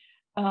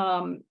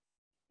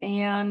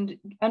 And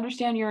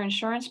understand your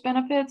insurance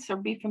benefits or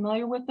be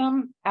familiar with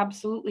them.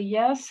 Absolutely,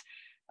 yes.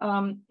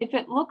 If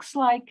it looks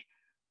like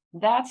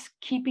that's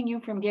keeping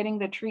you from getting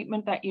the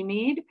treatment that you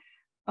need,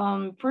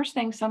 first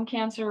thing, some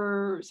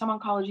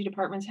oncology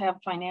departments have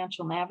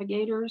financial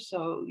navigators,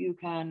 so you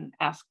can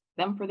ask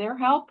them for their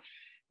help.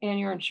 And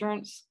your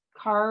insurance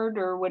card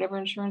or whatever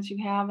insurance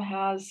you have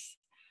has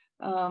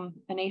an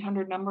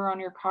 800 number on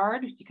your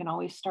card. You can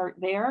always start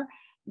there.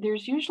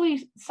 There's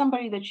usually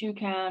somebody that you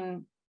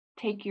can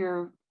take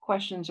your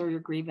questions or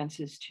your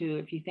grievances to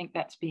if you think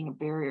that's being a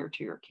barrier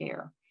to your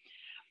care.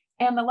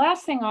 And the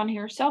last thing on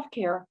here,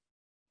 self-care.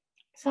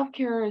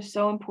 Self-care is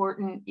so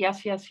important.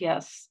 Yes, yes,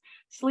 yes.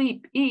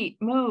 Sleep, eat,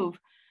 move,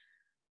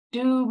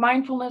 do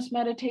mindfulness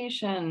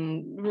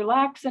meditation,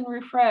 relax and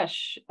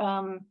refresh.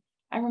 I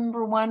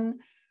remember one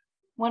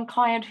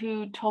client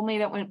who told me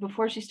that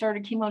before she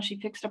started chemo, she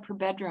fixed up her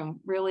bedroom.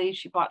 Really,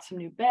 she bought some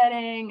new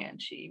bedding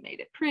and she made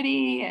it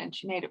pretty and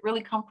she made it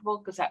really comfortable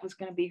because that was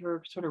going to be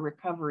her sort of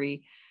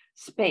recovery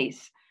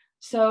space.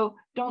 So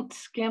don't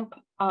skimp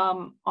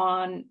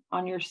on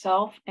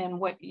yourself and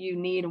what you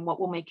need and what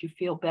will make you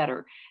feel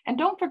better. And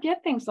don't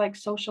forget things like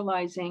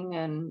socializing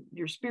and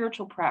your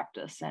spiritual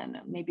practice and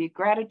maybe a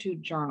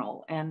gratitude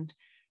journal and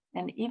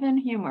even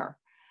humor.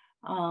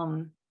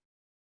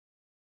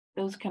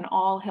 Those can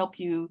all help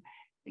you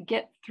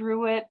get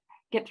through it,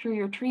 get through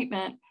your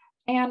treatment.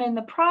 And in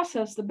the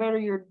process, the better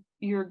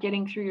you're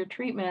getting through your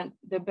treatment,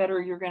 the better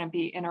you're going to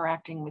be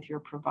interacting with your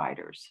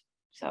providers.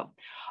 So,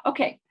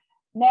 okay.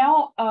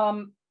 Now,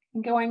 I'm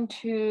going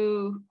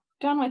to,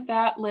 done with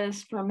that,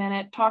 Liz, for a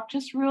minute, talk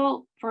just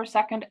for a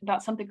second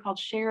about something called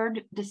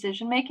shared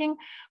decision-making,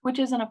 which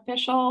is an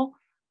official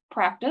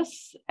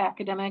practice,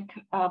 academic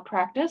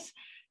practice.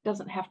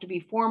 Doesn't have to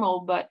be formal,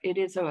 but it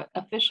is an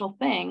official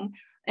thing.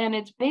 And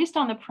it's based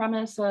on the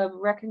premise of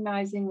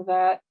recognizing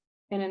that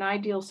in an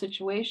ideal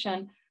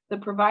situation, the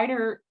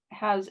provider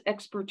has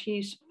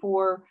expertise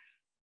for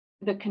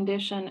the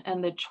condition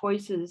and the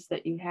choices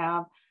that you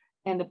have,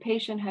 and the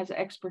patient has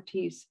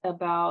expertise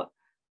about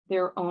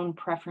their own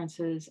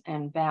preferences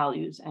and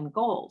values and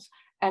goals,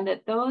 and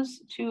that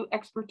those two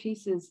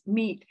expertises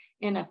meet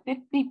in a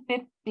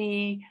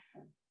 50-50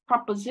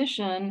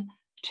 proposition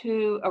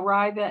to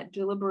arrive at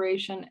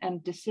deliberation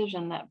and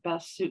decision that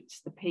best suits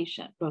the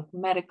patient, both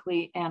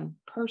medically and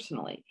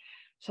personally.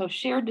 So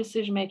shared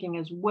decision-making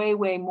is way,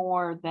 way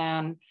more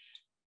than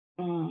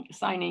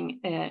signing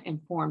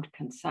informed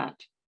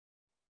consent.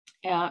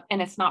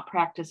 and it's not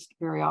practiced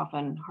very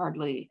often,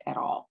 hardly at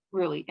all,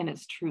 really, in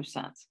its true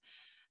sense.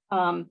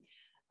 I'm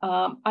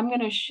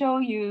going to show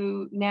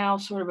you now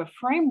sort of a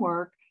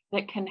framework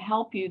that can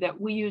help you,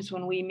 that we use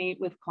when we meet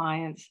with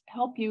clients,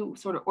 help you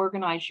sort of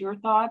organize your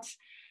thoughts.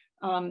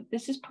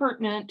 This is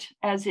pertinent,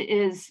 as it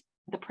is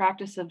the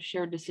practice of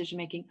shared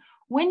decision-making,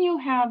 when you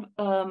have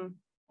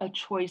a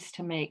choice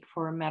to make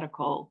for a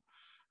medical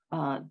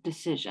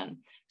decision.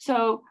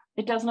 So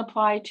it doesn't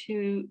apply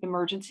to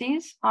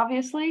emergencies,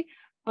 obviously,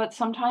 but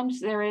sometimes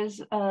there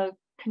is a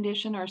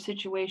condition or a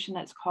situation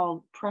that's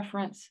called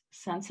preference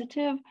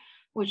sensitive,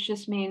 which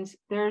just means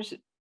there's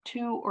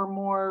 2 or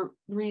more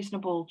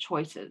reasonable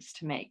choices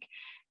to make.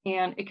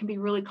 And it can be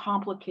really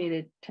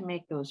complicated to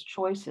make those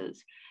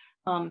choices.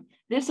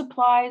 This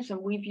applies,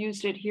 and we've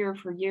used it here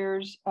for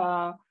years,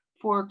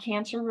 for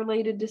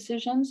cancer-related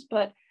decisions,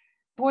 but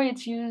boy,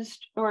 it's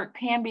used, or it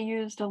can be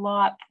used a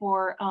lot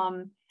for,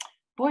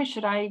 boy,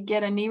 should I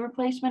get a knee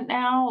replacement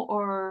now,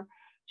 or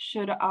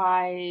should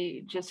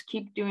I just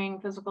keep doing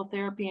physical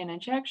therapy and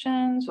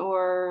injections,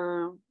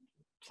 or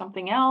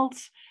something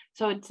else?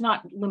 So it's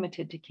not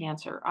limited to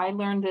cancer. I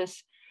learned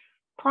this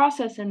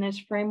process in this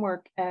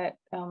framework at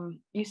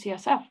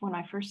UCSF when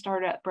I first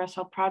started at Breast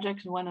Health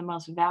Project, and one of the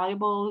most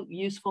valuable,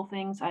 useful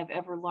things I've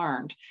ever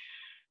learned.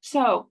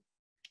 So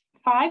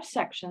 5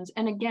 sections.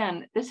 And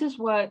again, this is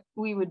what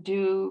we would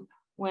do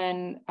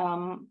when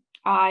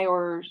I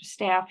or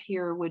staff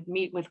here would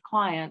meet with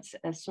clients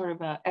as sort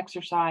of an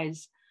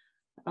exercise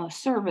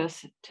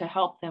service to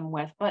help them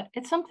with. But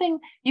it's something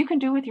you can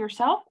do with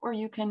yourself, or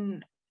you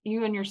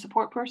and your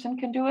support person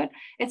can do it.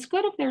 It's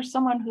good if there's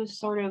someone who's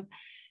sort of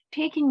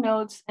taking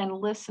notes and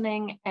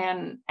listening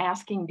and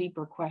asking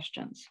deeper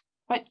questions,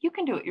 but you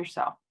can do it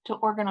yourself to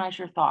organize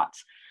your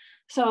thoughts.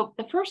 So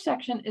the first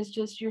section is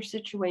just your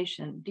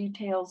situation,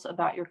 details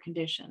about your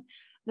condition.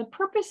 The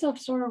purpose of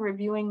sort of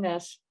reviewing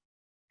this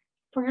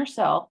for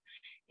yourself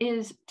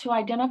is to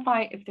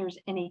identify if there's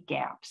any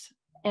gaps,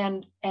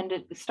 and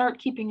to start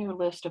keeping your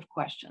list of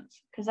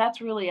questions, because that's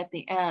really at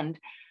the end.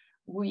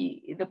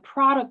 The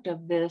product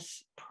of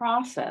this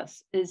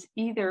process is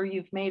either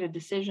you've made a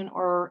decision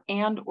or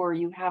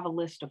you have a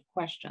list of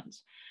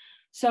questions.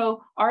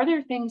 So are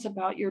there things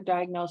about your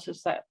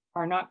diagnosis that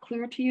are not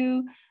clear to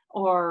you,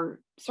 or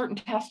certain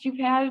tests you've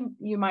had?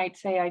 You might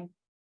say, I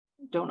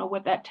don't know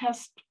what that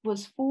test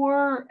was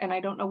for, and I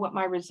don't know what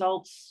my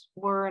results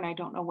were, and I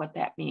don't know what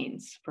that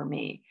means for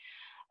me.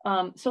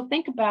 So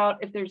think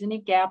about if there's any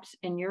gaps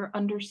in your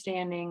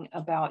understanding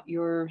about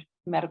your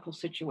medical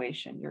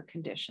situation, your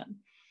condition,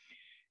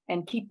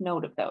 and keep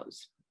note of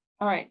those.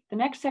 All right, the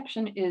next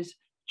section is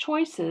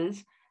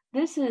choices.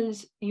 This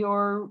is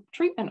your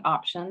treatment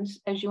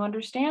options as you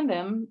understand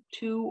them,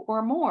 2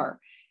 or more.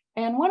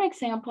 And one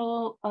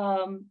example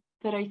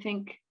that I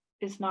think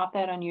is not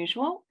that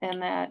unusual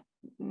and that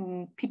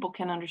people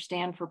can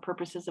understand for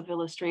purposes of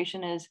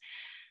illustration is,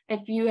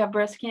 if you have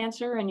breast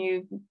cancer and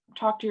you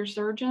talk to your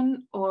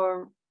surgeon,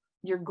 or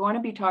you're going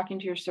to be talking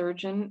to your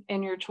surgeon,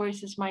 and your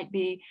choices might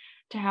be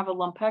to have a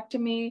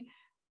lumpectomy,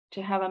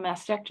 to have a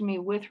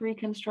mastectomy with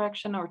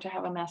reconstruction, or to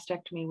have a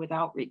mastectomy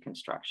without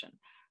reconstruction.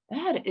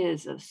 That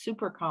is a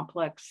super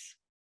complex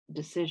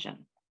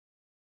decision.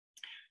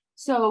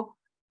 So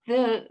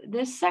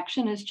this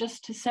section is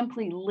just to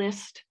simply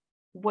list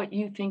what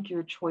you think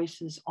your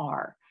choices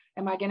are.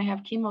 Am I going to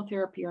have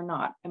chemotherapy or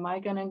not? Am I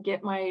going to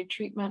get my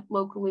treatment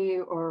locally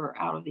or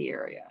out of the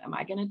area? Am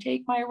I going to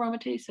take my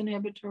aromatase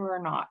inhibitor or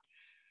not,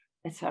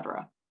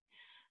 etc.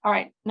 All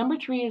right, number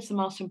 3 is the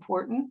most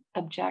important,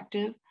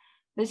 objective.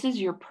 This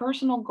is your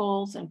personal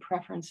goals and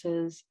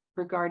preferences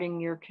regarding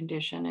your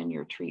condition and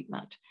your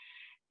treatment.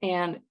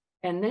 And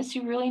this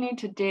you really need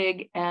to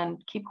dig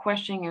and keep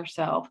questioning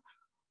yourself.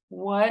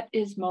 What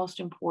is most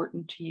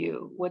important to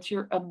you? What's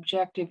your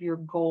objective, your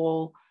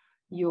goal,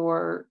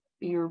 your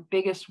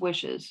biggest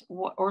wishes?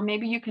 Or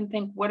maybe you can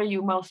think, what are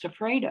you most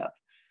afraid of?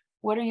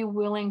 What are you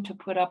willing to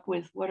put up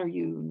with? What are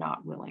you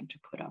not willing to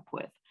put up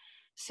with?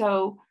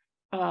 So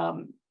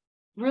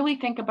really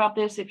think about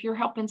this. If you're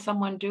helping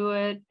someone do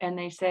it and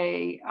they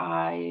say,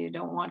 I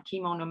don't want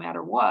chemo no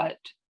matter what,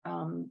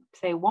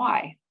 say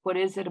why? What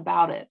is it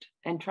about it?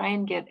 And try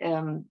and get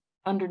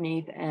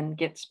underneath and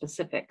get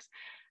specifics.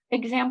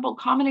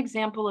 Common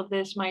example of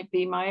this might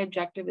be, my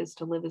objective is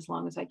to live as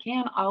long as I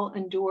can. I'll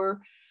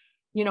endure,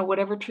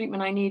 whatever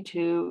treatment I need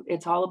to.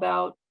 It's all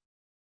about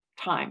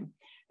time.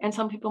 And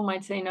some people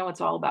might say, no,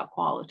 it's all about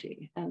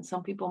quality. And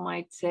some people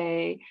might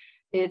say,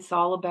 it's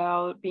all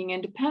about being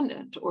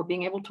independent or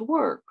being able to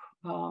work.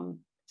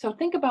 So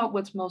think about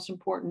what's most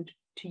important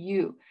to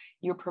you.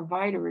 Your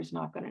provider is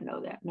not going to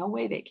know that. No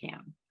way they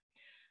can.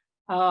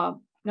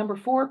 Number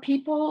 4,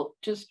 people,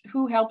 just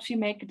who helps you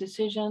make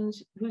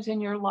decisions, who's in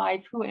your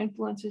life, who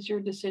influences your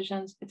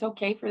decisions. It's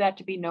okay for that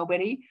to be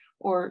nobody,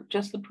 or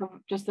just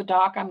the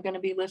doc I'm going to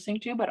be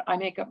listening to, but I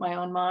make up my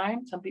own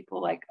mind. Some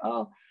people like,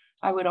 oh,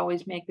 I would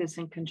always make this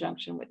in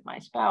conjunction with my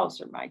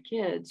spouse or my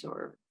kids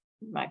or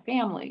my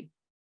family,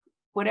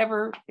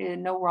 whatever,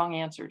 no wrong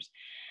answers.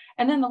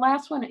 And then the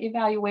last one,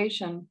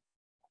 evaluation.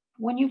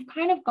 when you've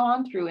kind of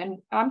gone through, and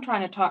I'm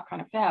trying to talk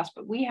kind of fast,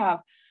 but we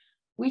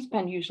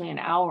spend usually an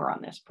hour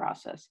on this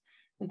process.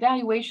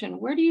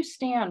 Evaluation, where do you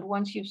stand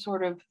once you've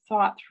sort of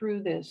thought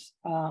through this?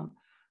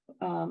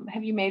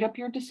 Have you made up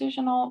your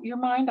decision, your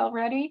mind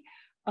already?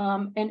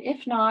 And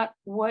if not,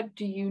 what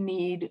do you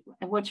need?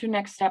 And what's your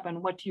next step?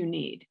 And what do you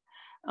need?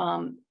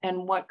 And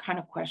what kind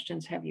of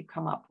questions have you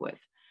come up with?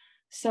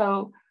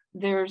 So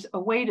there's a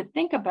way to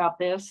think about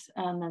this,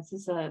 and this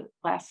is a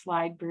last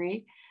slide,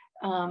 Bree,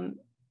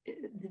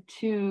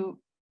 to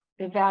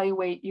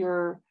evaluate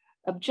your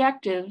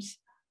objectives.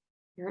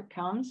 Here it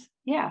comes.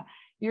 Yeah,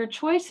 your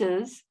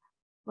choices,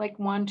 like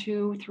 1,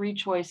 2, 3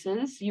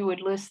 choices, you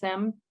would list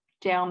them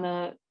down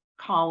the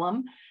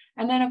column,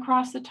 and then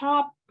across the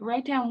top,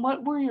 write down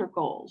what were your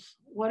goals.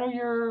 What are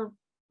your,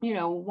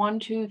 1,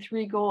 2,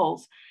 3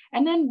 goals,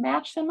 and then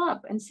match them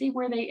up and see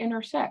where they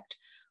intersect.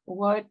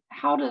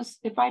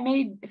 If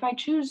I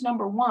choose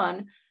number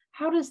 1,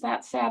 how does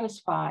that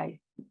satisfy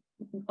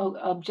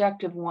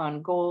objective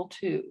 1, goal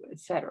 2,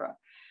 etc.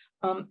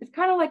 It's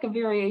kind of like a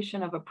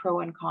variation of a pro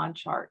and con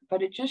chart,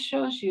 but it just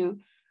shows you,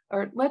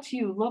 or it lets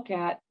you look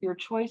at your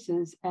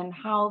choices and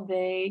how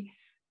they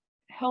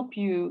help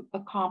you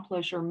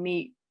accomplish or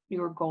meet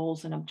your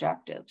goals and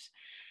objectives.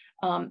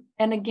 And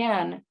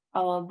again,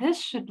 this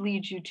should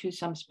lead you to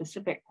some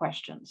specific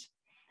questions.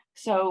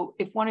 So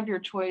if one of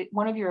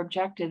your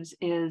objectives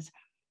is,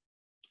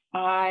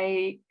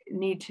 I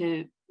need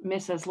to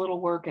miss as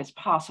little work as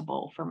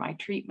possible for my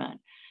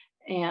treatment,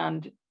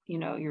 and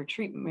your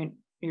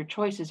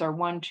choices are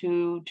 1,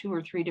 2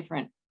 or 3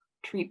 different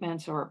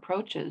treatments or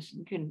approaches.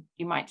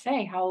 You might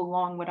say, how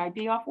long would I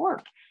be off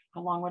work?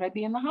 How long would I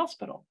be in the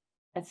hospital,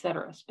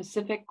 etc.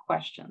 Specific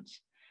questions.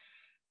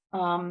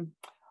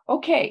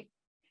 Okay,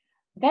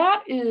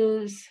 that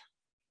is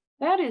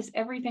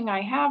everything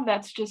I have.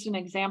 That's just an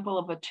example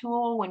of a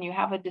tool when you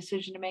have a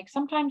decision to make.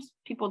 Sometimes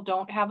people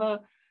don't have a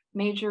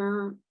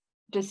major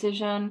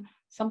decision.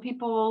 Some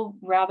people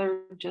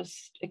rather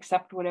just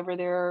accept whatever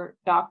their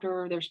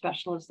doctor or their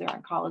specialist, their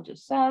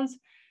oncologist says.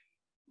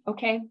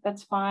 Okay,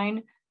 that's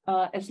fine.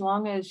 As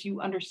long as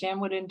you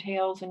understand what it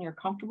entails and you're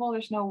comfortable,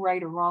 there's no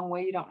right or wrong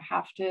way. You don't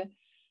have to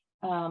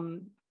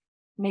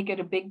make it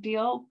a big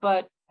deal,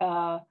 but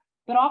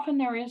often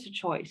there is a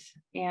choice.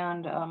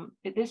 And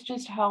this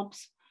just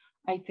helps,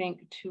 I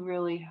think, to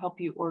really help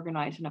you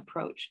organize an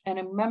approach. And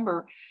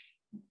remember,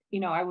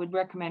 I would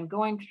recommend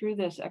going through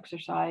this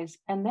exercise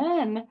and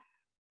then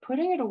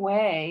putting it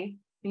away.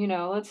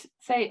 Let's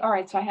say, all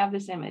right, so I have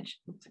this image.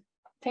 Let's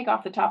take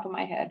off the top of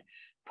my head,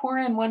 pour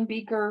in 1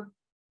 beaker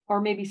or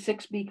maybe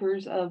 6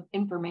 beakers of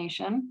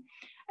information,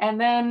 and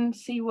then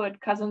see what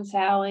cousin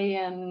Sally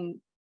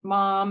and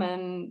mom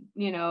and,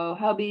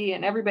 hubby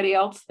and everybody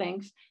else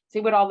thinks, see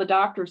what all the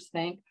doctors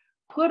think,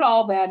 put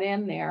all that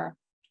in there,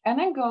 and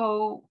then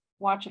go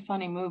watch a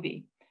funny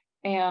movie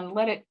and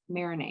let it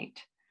marinate.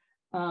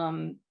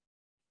 And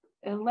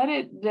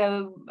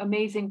the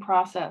amazing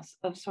process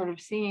of sort of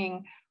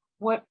seeing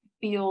what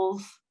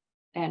feels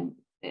and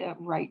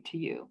right to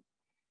you.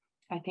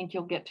 I think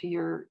you'll get to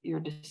your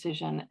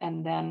decision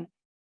and then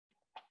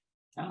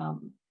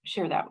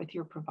share that with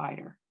your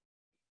provider.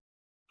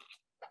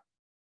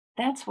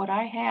 That's what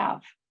I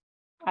have.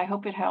 I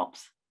hope it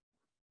helps.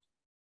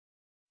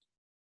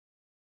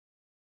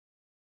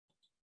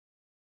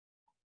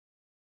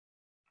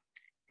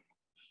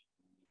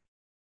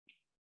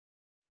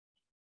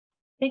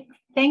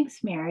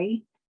 Thanks,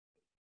 Mary.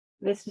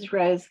 This is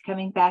Rose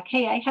coming back.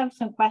 Hey, I have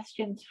some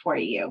questions for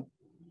you.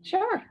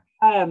 Sure.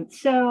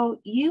 So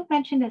you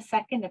mentioned a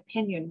second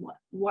opinion.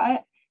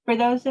 What for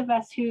those of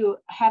us who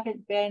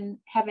haven't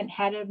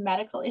had a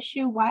medical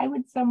issue, why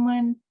would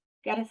someone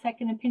get a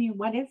second opinion?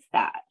 What is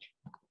that?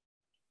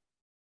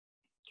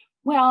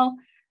 Well,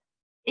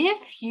 if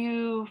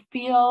you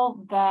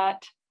feel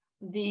that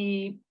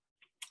the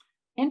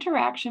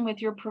interaction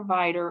with your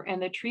provider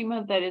and the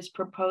treatment that is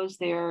proposed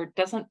there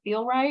doesn't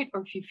feel right,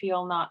 or if you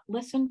feel not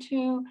listened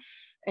to,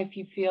 if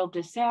you feel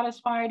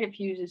dissatisfied, if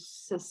you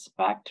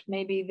suspect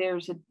maybe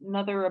there's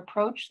another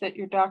approach that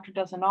your doctor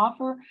doesn't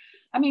offer,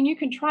 you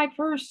can try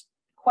first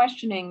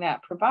questioning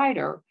that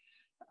provider.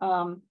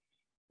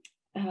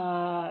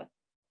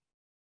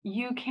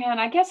 You can,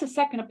 I guess a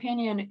second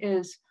opinion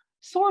is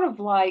sort of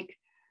like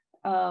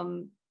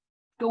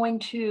going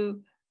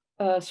to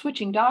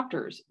switching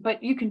doctors,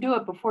 but you can do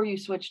it before you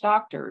switch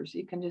doctors.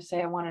 You can just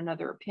say, I want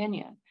another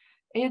opinion.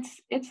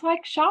 It's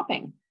like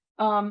shopping.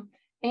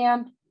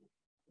 And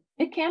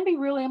it can be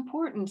really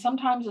important.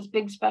 Sometimes this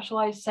big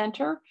specialized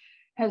center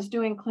has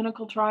doing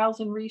clinical trials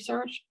and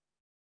research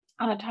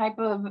on a type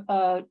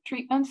of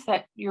treatments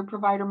that your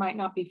provider might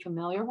not be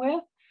familiar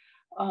with,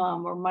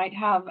 or might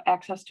have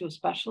access to a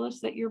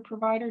specialist that your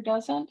provider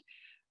doesn't.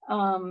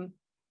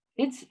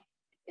 It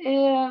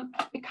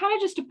kind of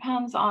just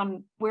depends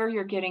on where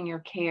you're getting your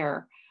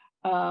care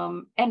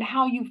and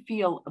how you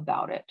feel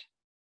about it.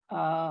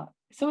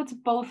 So it's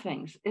both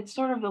things. It's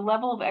sort of the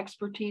level of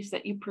expertise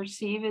that you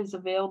perceive is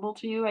available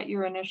to you at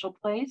your initial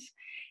place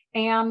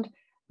and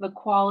the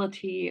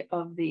quality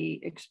of the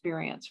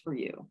experience for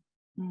you.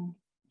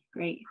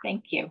 Great,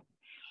 thank you.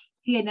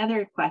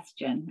 Another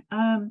question.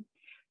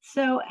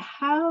 So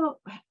how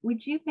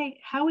would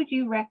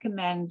you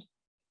recommend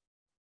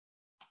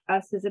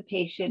us as a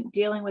patient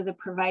dealing with a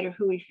provider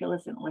who we feel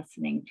isn't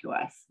listening to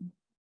us?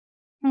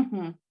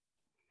 Mm-hmm.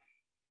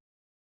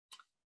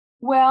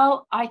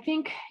 Well, I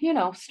think,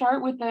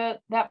 start with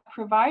that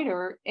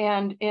provider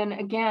and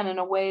again, in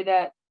a way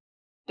that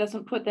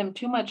doesn't put them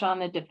too much on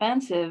the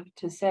defensive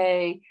to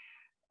say,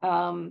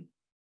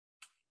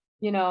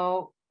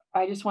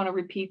 I just want to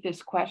repeat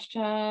this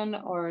question,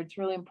 or it's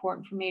really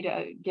important for me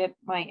to get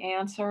my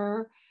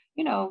answer.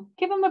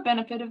 Give them the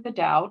benefit of the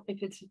doubt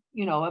if it's,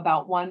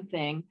 about one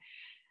thing.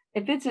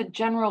 If it's a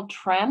general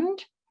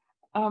trend,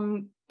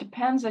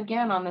 depends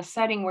again on the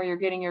setting where you're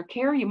getting your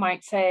care. You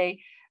might say,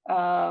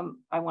 I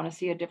want to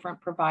see a different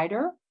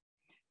provider.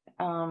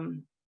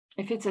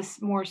 If it's a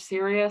more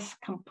serious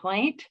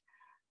complaint,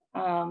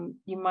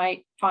 you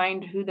might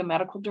find who the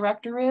medical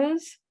director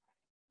is.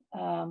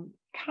 It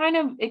kind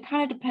of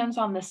depends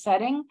on the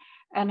setting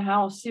and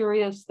how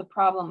serious the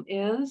problem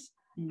is,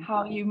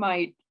 how you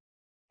might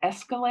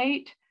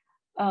escalate.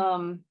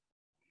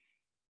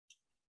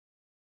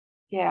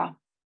 Yeah.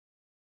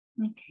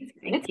 Okay,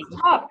 it's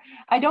tough.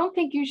 I don't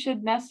think you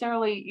should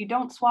necessarily, you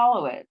don't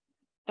swallow it.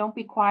 Don't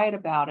be quiet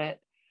about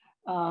it.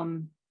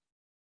 But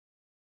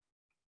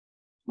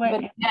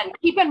again,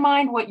 keep in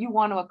mind what you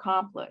want to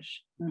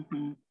accomplish.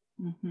 Mm-hmm.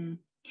 Mm-hmm.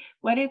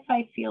 What if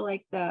I feel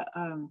like the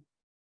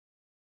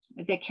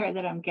care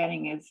that I'm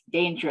getting is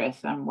dangerous?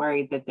 I'm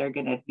worried that they're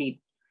going to be,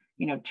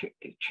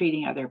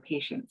 treating other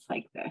patients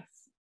like this.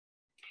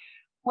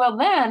 Well,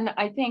 then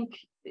I think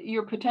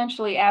you're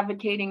potentially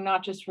advocating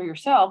not just for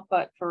yourself,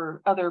 but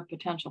for other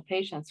potential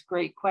patients.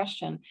 Great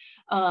question.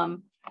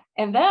 And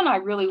then I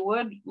really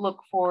would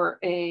look for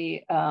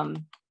a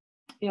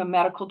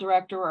medical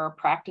director or a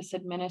practice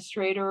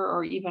administrator,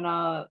 or even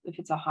if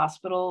it's a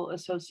hospital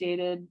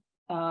associated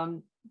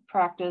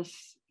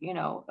practice,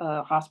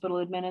 a hospital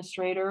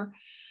administrator.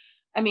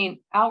 I mean,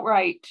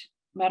 outright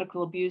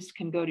medical abuse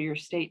can go to your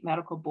state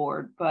medical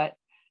board, but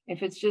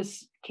if it's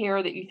just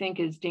care that you think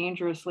is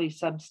dangerously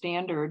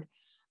substandard,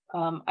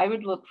 I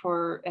would look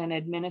for an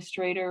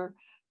administrator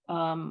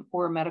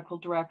or a medical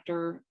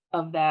director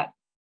of that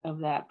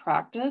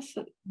practice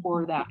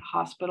or that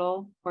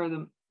hospital, or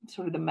the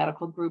sort of the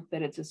medical group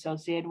that it's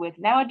associated with.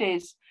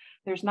 Nowadays,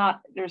 there's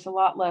a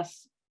lot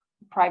less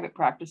private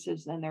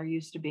practices than there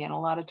used to be, and a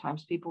lot of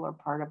times people are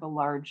part of a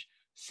large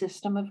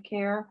system of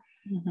care.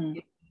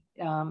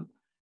 Mm-hmm.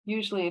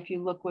 Usually, if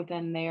you look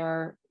within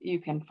there, you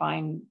can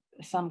find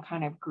some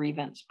kind of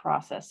grievance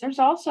process. There's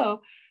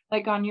also,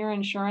 like on your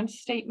insurance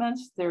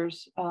statements,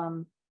 there's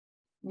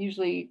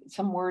usually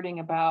some wording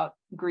about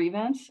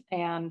grievance,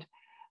 and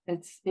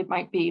it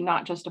might be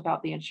not just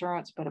about the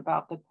insurance, but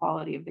about the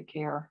quality of the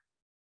care.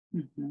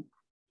 Mm-hmm.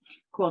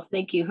 Cool,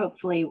 thank you.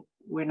 Hopefully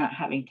we're not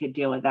having to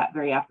deal with that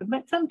very often,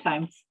 but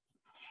sometimes.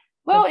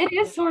 Well, it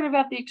is sort of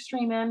at the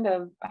extreme end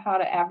of how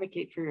to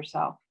advocate for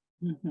yourself.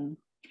 Mm-hmm.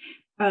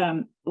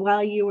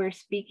 While you were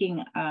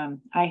speaking,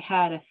 I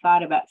had a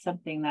thought about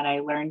something that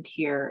I learned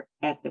here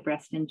at the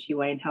Breast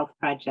GYN Health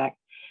Project.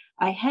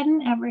 I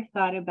hadn't ever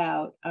thought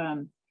about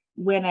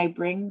when I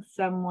invite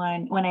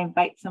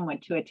someone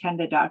to attend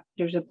a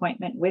doctor's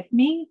appointment with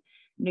me,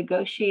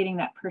 negotiating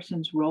that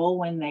person's role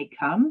when they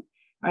come.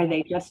 Are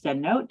they just a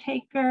note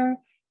taker?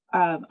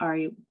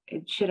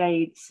 Should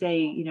I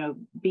say,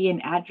 be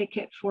an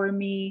advocate for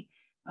me?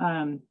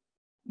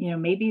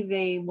 Maybe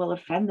they will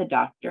offend the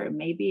doctor.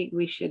 Maybe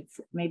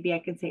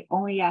I could say,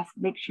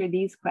 make sure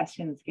these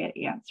questions get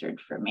answered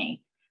for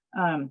me.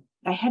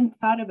 I hadn't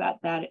thought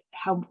about that,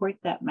 how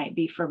important that might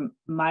be for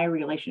my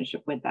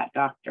relationship with that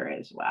doctor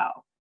as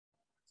well.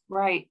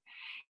 Right.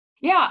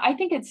 Yeah, I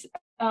think it's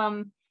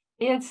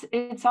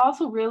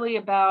also really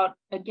about,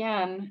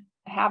 again,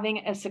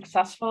 having a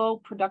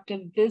successful,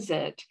 productive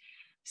visit.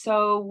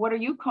 So what are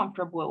you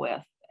comfortable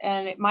with?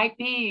 And it might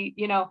be,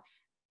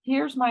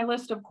 here's my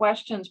list of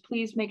questions.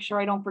 Please make sure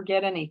I don't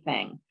forget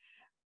anything.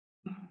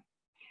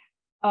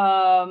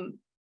 There's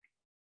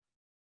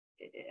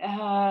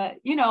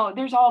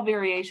all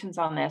variations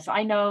on this.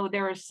 I know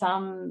there are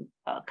some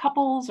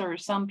couples or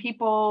some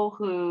people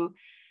who,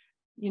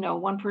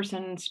 one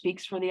person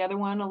speaks for the other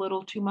one a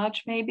little too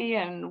much, maybe.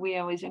 And we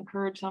always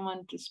encourage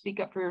someone to speak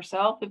up for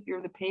yourself if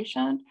you're the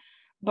patient.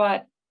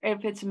 But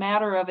if it's a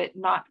matter of it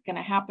not going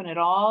to happen at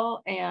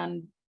all,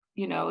 and,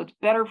 it's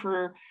better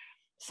for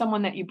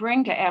someone that you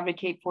bring to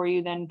advocate for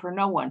you than for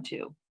no one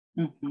to.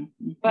 Mm-hmm,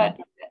 mm-hmm. But,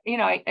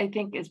 I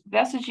think as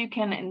best as you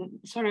can, and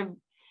sort of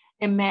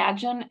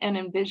imagine and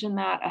envision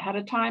that ahead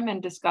of time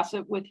and discuss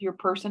it with your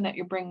person that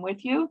you bring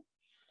with you.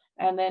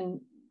 And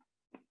then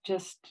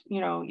just,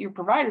 your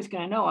provider is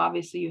going to know,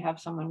 obviously you have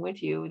someone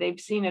with you. They've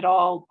seen it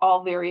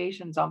all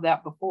variations of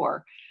that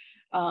before.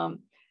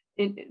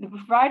 The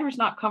provider is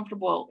not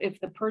comfortable if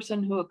the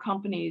person who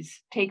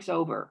accompanies takes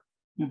over.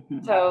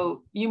 Mm-hmm.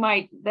 So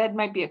that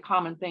might be a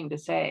common thing to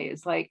say,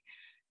 is like,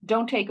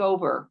 don't take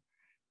over.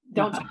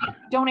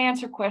 Don't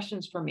answer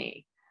questions for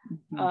me.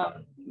 Mm-hmm.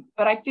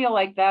 But I feel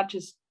like that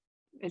just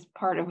is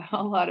part of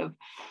a lot of,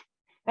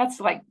 that's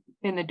like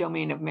in the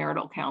domain of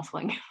marital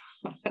counseling,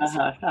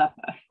 Uh-huh.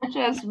 such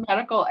as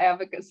medical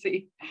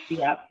advocacy.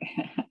 Yep.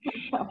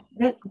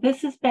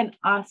 This has been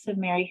awesome,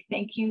 Mary.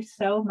 Thank you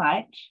so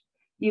much.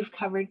 You've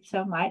covered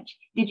so much.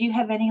 Did you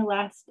have any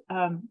last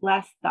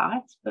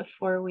thoughts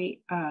before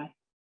we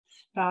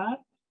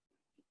stop?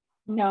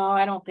 No,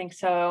 I don't think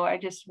so. I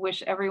just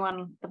wish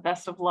everyone the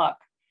best of luck.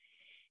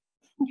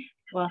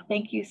 Well,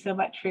 thank you so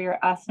much for your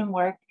awesome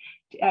work.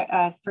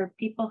 For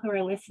people who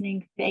are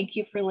listening, thank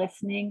you for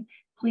listening.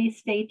 Please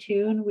stay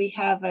tuned. We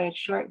have a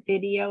short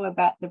video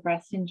about the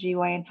Breast and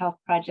GYN Health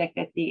Project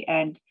at the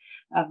end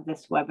of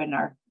this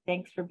webinar.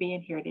 Thanks for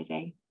being here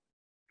today.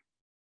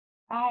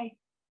 Bye.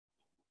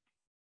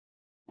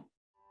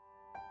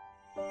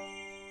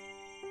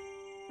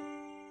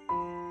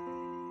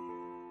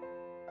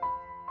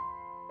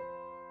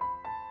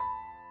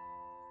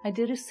 I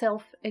did a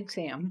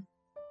self-exam,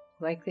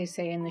 like they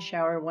say in the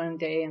shower one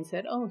day, and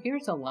said, oh,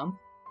 here's a lump.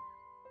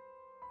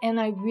 And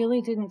I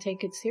really didn't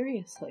take it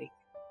seriously.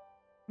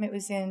 It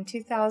was in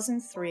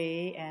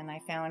 2003, and I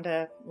found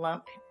a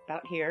lump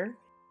about here.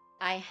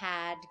 I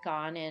had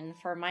gone in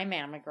for my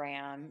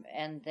mammogram,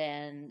 and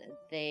then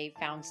they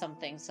found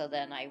something, so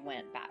then I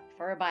went back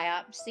for a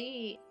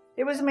biopsy.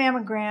 It was a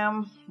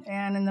mammogram,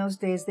 and in those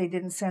days they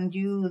didn't send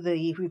you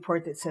the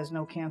report that says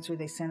no cancer.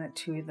 They sent it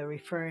to the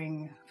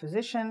referring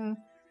physician,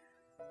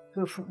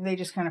 who they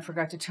just kind of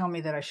forgot to tell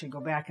me that I should go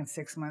back in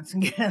 6 months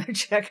and get another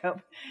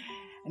checkup,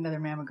 another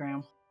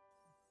mammogram.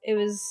 It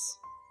was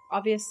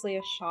obviously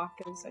a shock,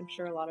 as I'm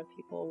sure a lot of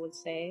people would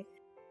say.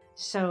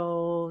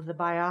 So the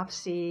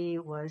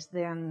biopsy was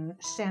then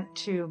sent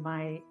to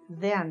my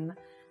then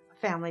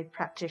family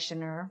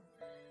practitioner,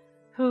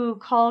 who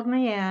called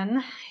me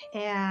in,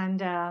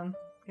 and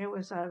it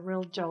was a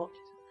real jolt.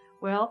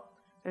 Well,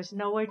 there's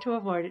no way to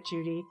avoid it,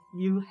 Judy.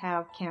 You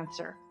have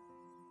cancer.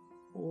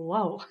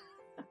 Whoa.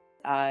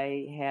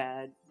 I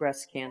had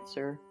breast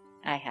cancer.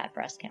 I had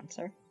breast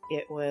cancer.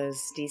 It was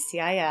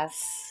DCIS,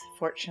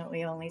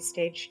 fortunately only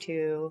stage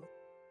 2.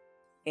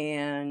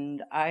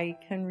 And I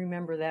can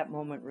remember that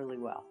moment really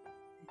well.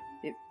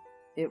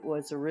 It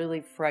was a really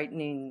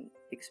frightening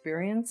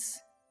experience.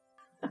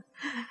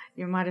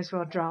 You might as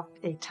well drop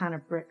a ton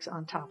of bricks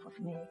on top of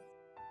me.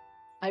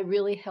 I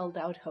really held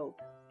out hope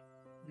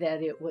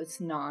that it was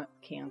not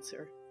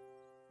cancer.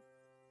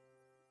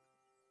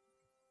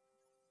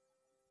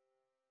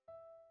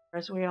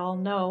 As we all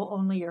know,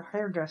 only your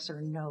hairdresser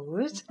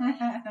knows.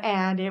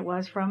 And it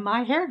was from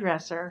my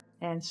hairdresser.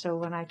 And so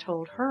when I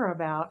told her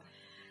about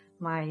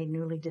my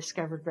newly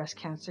discovered breast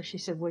cancer, she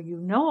said, well, you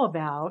know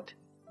about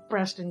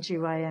Breast and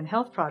GYN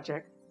Health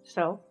Project.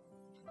 So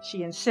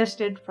she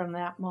insisted from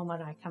that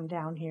moment I come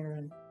down here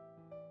and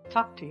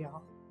talk to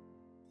y'all.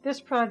 This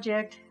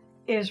project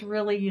is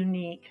really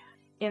unique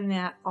in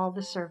that all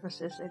the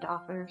services it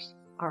offers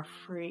are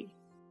free.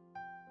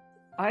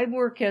 I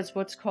work as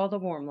what's called a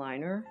warm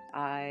liner.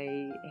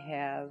 I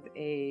have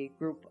a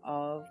group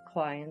of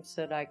clients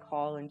that I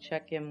call and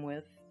check in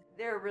with.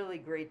 They're really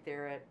great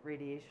there at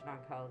radiation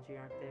oncology,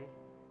 aren't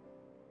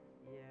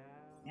they?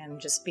 Yeah. And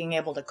just being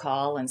able to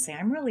call and say,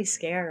 I'm really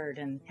scared,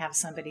 and have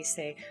somebody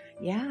say,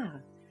 yeah,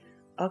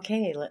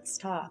 okay, let's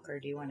talk, or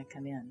do you want to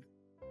come in?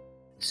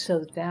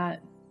 So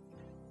that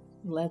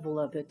level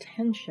of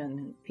attention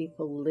and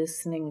people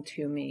listening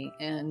to me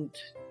and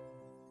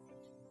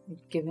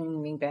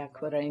giving me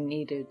back what I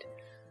needed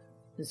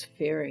is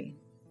very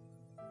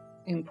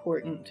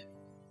important.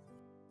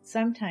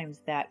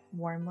 Sometimes that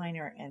warm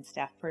liner and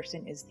staff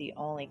person is the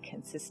only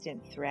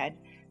consistent thread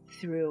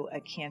through a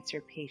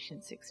cancer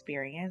patient's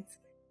experience.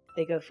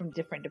 They go from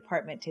different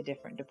department to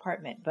different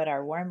department, but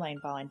our warm line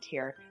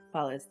volunteer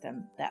follows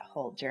them that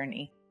whole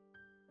journey.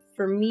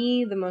 For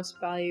me, the most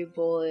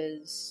valuable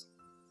is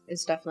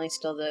definitely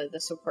still the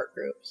support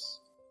groups.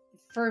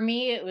 For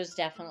me, it was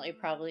definitely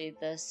probably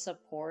the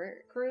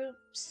support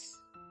groups.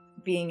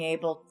 Being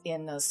able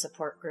in those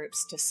support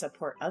groups to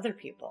support other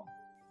people.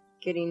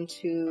 Getting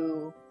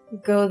to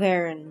go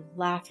there and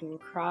laugh and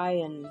cry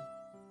and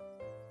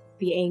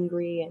be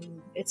angry,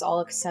 and it's all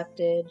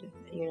accepted.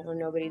 You know,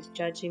 nobody's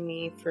judging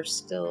me for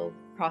still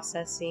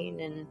processing,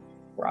 and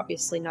we're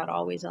obviously not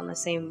always on the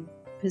same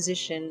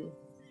position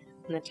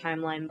in the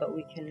timeline, but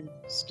we can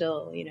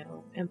still, you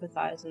know,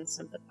 empathize and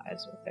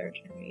sympathize with their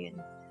journey,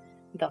 and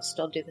they'll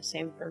still do the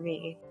same for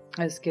me.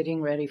 I was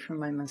getting ready for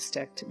my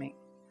mastectomy,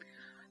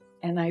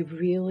 and I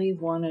really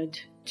wanted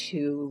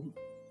to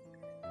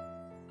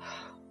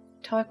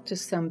talk to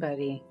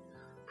somebody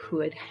who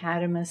had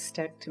had a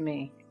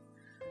mastectomy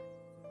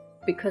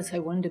because I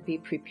wanted to be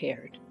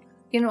prepared.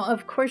 You know,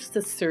 of course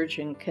the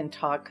surgeon can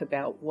talk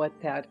about what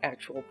that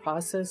actual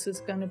process is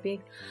going to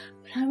be,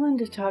 but I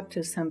wanted to talk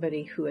to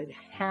somebody who had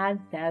had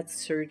that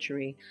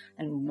surgery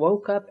and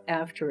woke up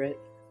after it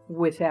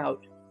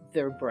without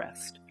their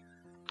breast,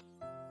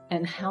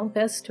 and how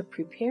best to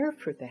prepare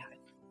for that.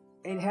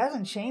 It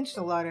hasn't changed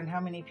a lot in how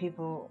many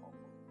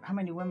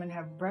women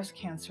have breast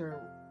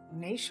cancer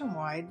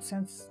nationwide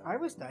since I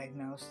was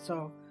diagnosed.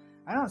 So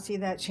I don't see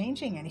that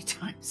changing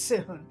anytime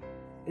soon.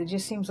 It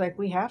just seems like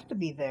we have to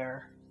be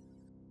there.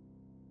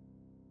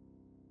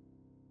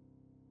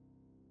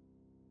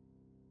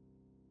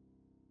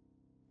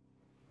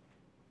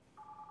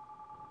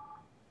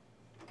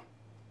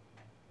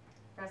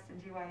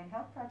 GYN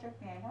Health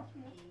Project. May I help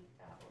you?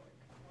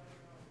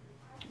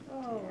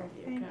 Oh,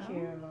 thank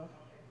you.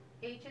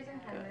 H is in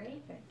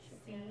Henry.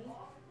 C.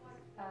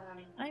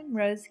 I'm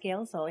Rose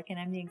Gale-Zolik, and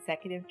I'm the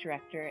Executive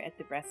Director at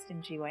the Breast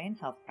GYN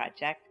Health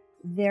Project.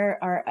 There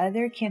are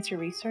other cancer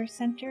resource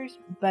centers,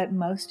 but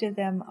most of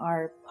them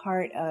are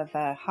part of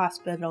a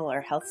hospital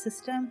or health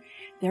system.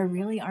 There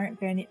really aren't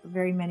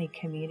very many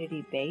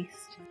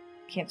community-based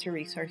cancer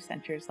resource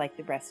centers like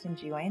the Breast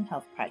GYN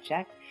Health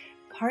Project.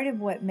 Part of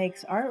what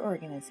makes our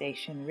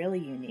organization really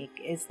unique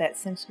is that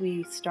since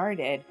we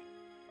started,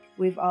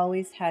 we've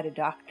always had a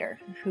doctor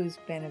who's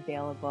been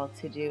available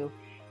to do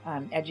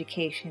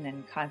education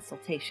and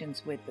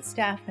consultations with the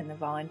staff and the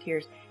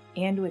volunteers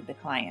and with the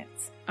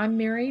clients. I'm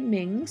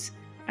Meengs.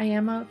 I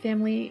am a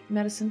family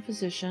medicine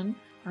physician.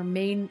 Our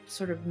main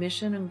sort of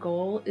mission and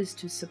goal is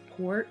to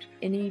support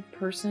any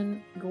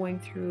person going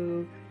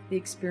through the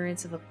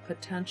experience of a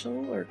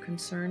potential or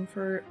concern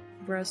for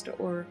breast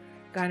or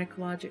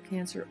gynecologic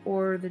cancer,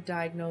 or the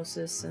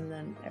diagnosis and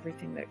then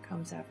everything that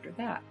comes after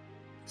that.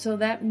 So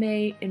that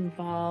may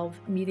involve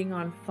meeting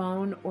on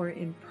phone or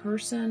in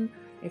person.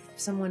 If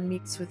someone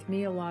meets with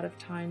me, a lot of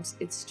times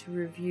it's to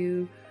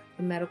review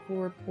the medical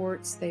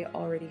reports they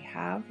already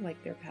have,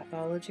 like their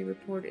pathology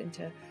report, and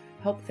to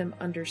help them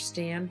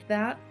understand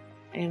that.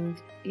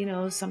 And,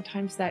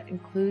 sometimes that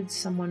includes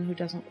someone who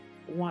doesn't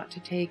want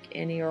to take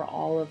any or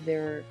all of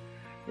their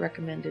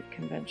recommended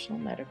conventional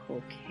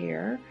medical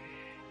care.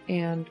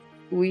 And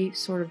we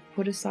sort of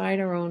put aside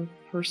our own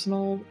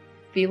personal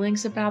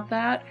feelings about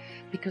that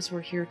because we're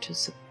here to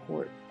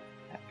support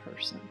that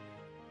person.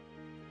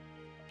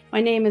 My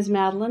name is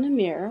Madeline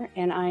Amir,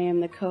 and I am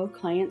the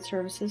Co-Client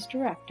Services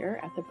Director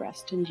at the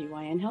Breast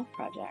GYN Health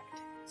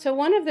Project. So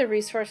one of the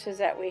resources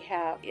that we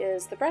have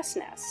is the breast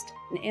nest.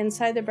 And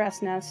inside the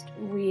breast nest,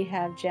 we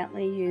have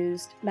gently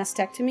used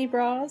mastectomy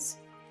bras.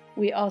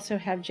 We also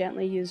have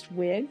gently used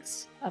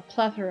wigs, a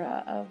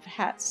plethora of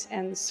hats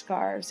and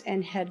scarves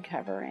and head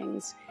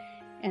coverings.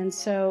 And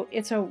so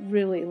it's a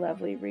really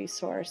lovely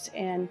resource,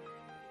 and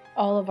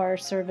all of our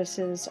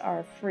services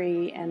are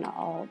free and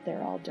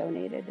they're all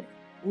donated.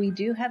 We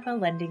do have a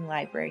lending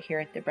library here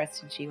at the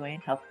Breast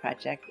GYN Health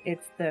Project.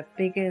 It's the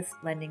biggest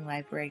lending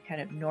library kind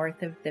of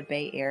north of the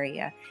Bay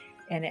Area,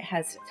 and it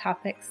has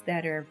topics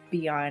that are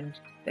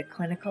beyond the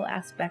clinical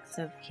aspects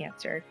of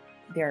cancer.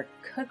 There are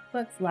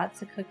cookbooks,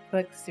 lots of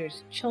cookbooks.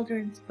 There's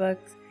children's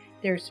books.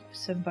 There's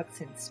some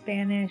books in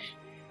Spanish,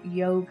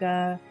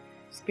 yoga,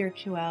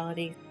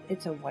 spirituality.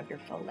 It's a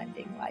wonderful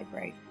lending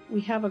library. We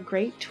have a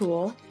great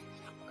tool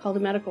called a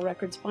medical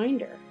records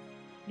binder.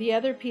 The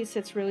other piece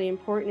that's really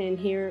important in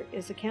here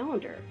is a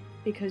calendar,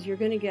 because you're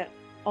going to get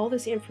all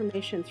this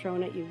information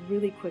thrown at you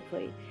really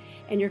quickly,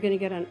 and you're going to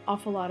get an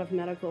awful lot of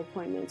medical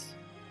appointments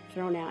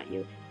thrown at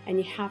you, and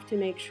you have to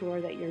make sure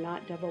that you're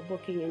not double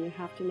booking, and you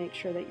have to make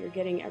sure that you're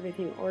getting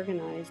everything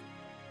organized.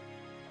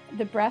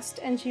 The Breast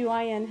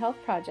GYN Health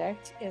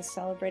Project is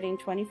celebrating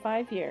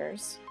 25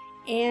 years,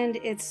 and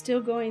it's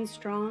still going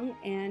strong,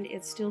 and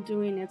it's still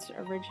doing its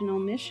original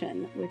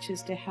mission, which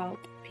is to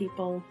help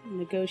people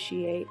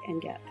negotiate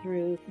and get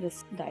through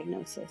this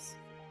diagnosis.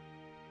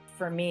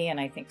 For me, and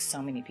I think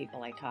so many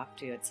people I talk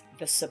to, it's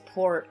the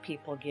support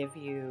people give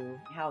you,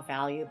 how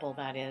valuable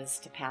that is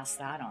to pass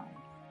that on.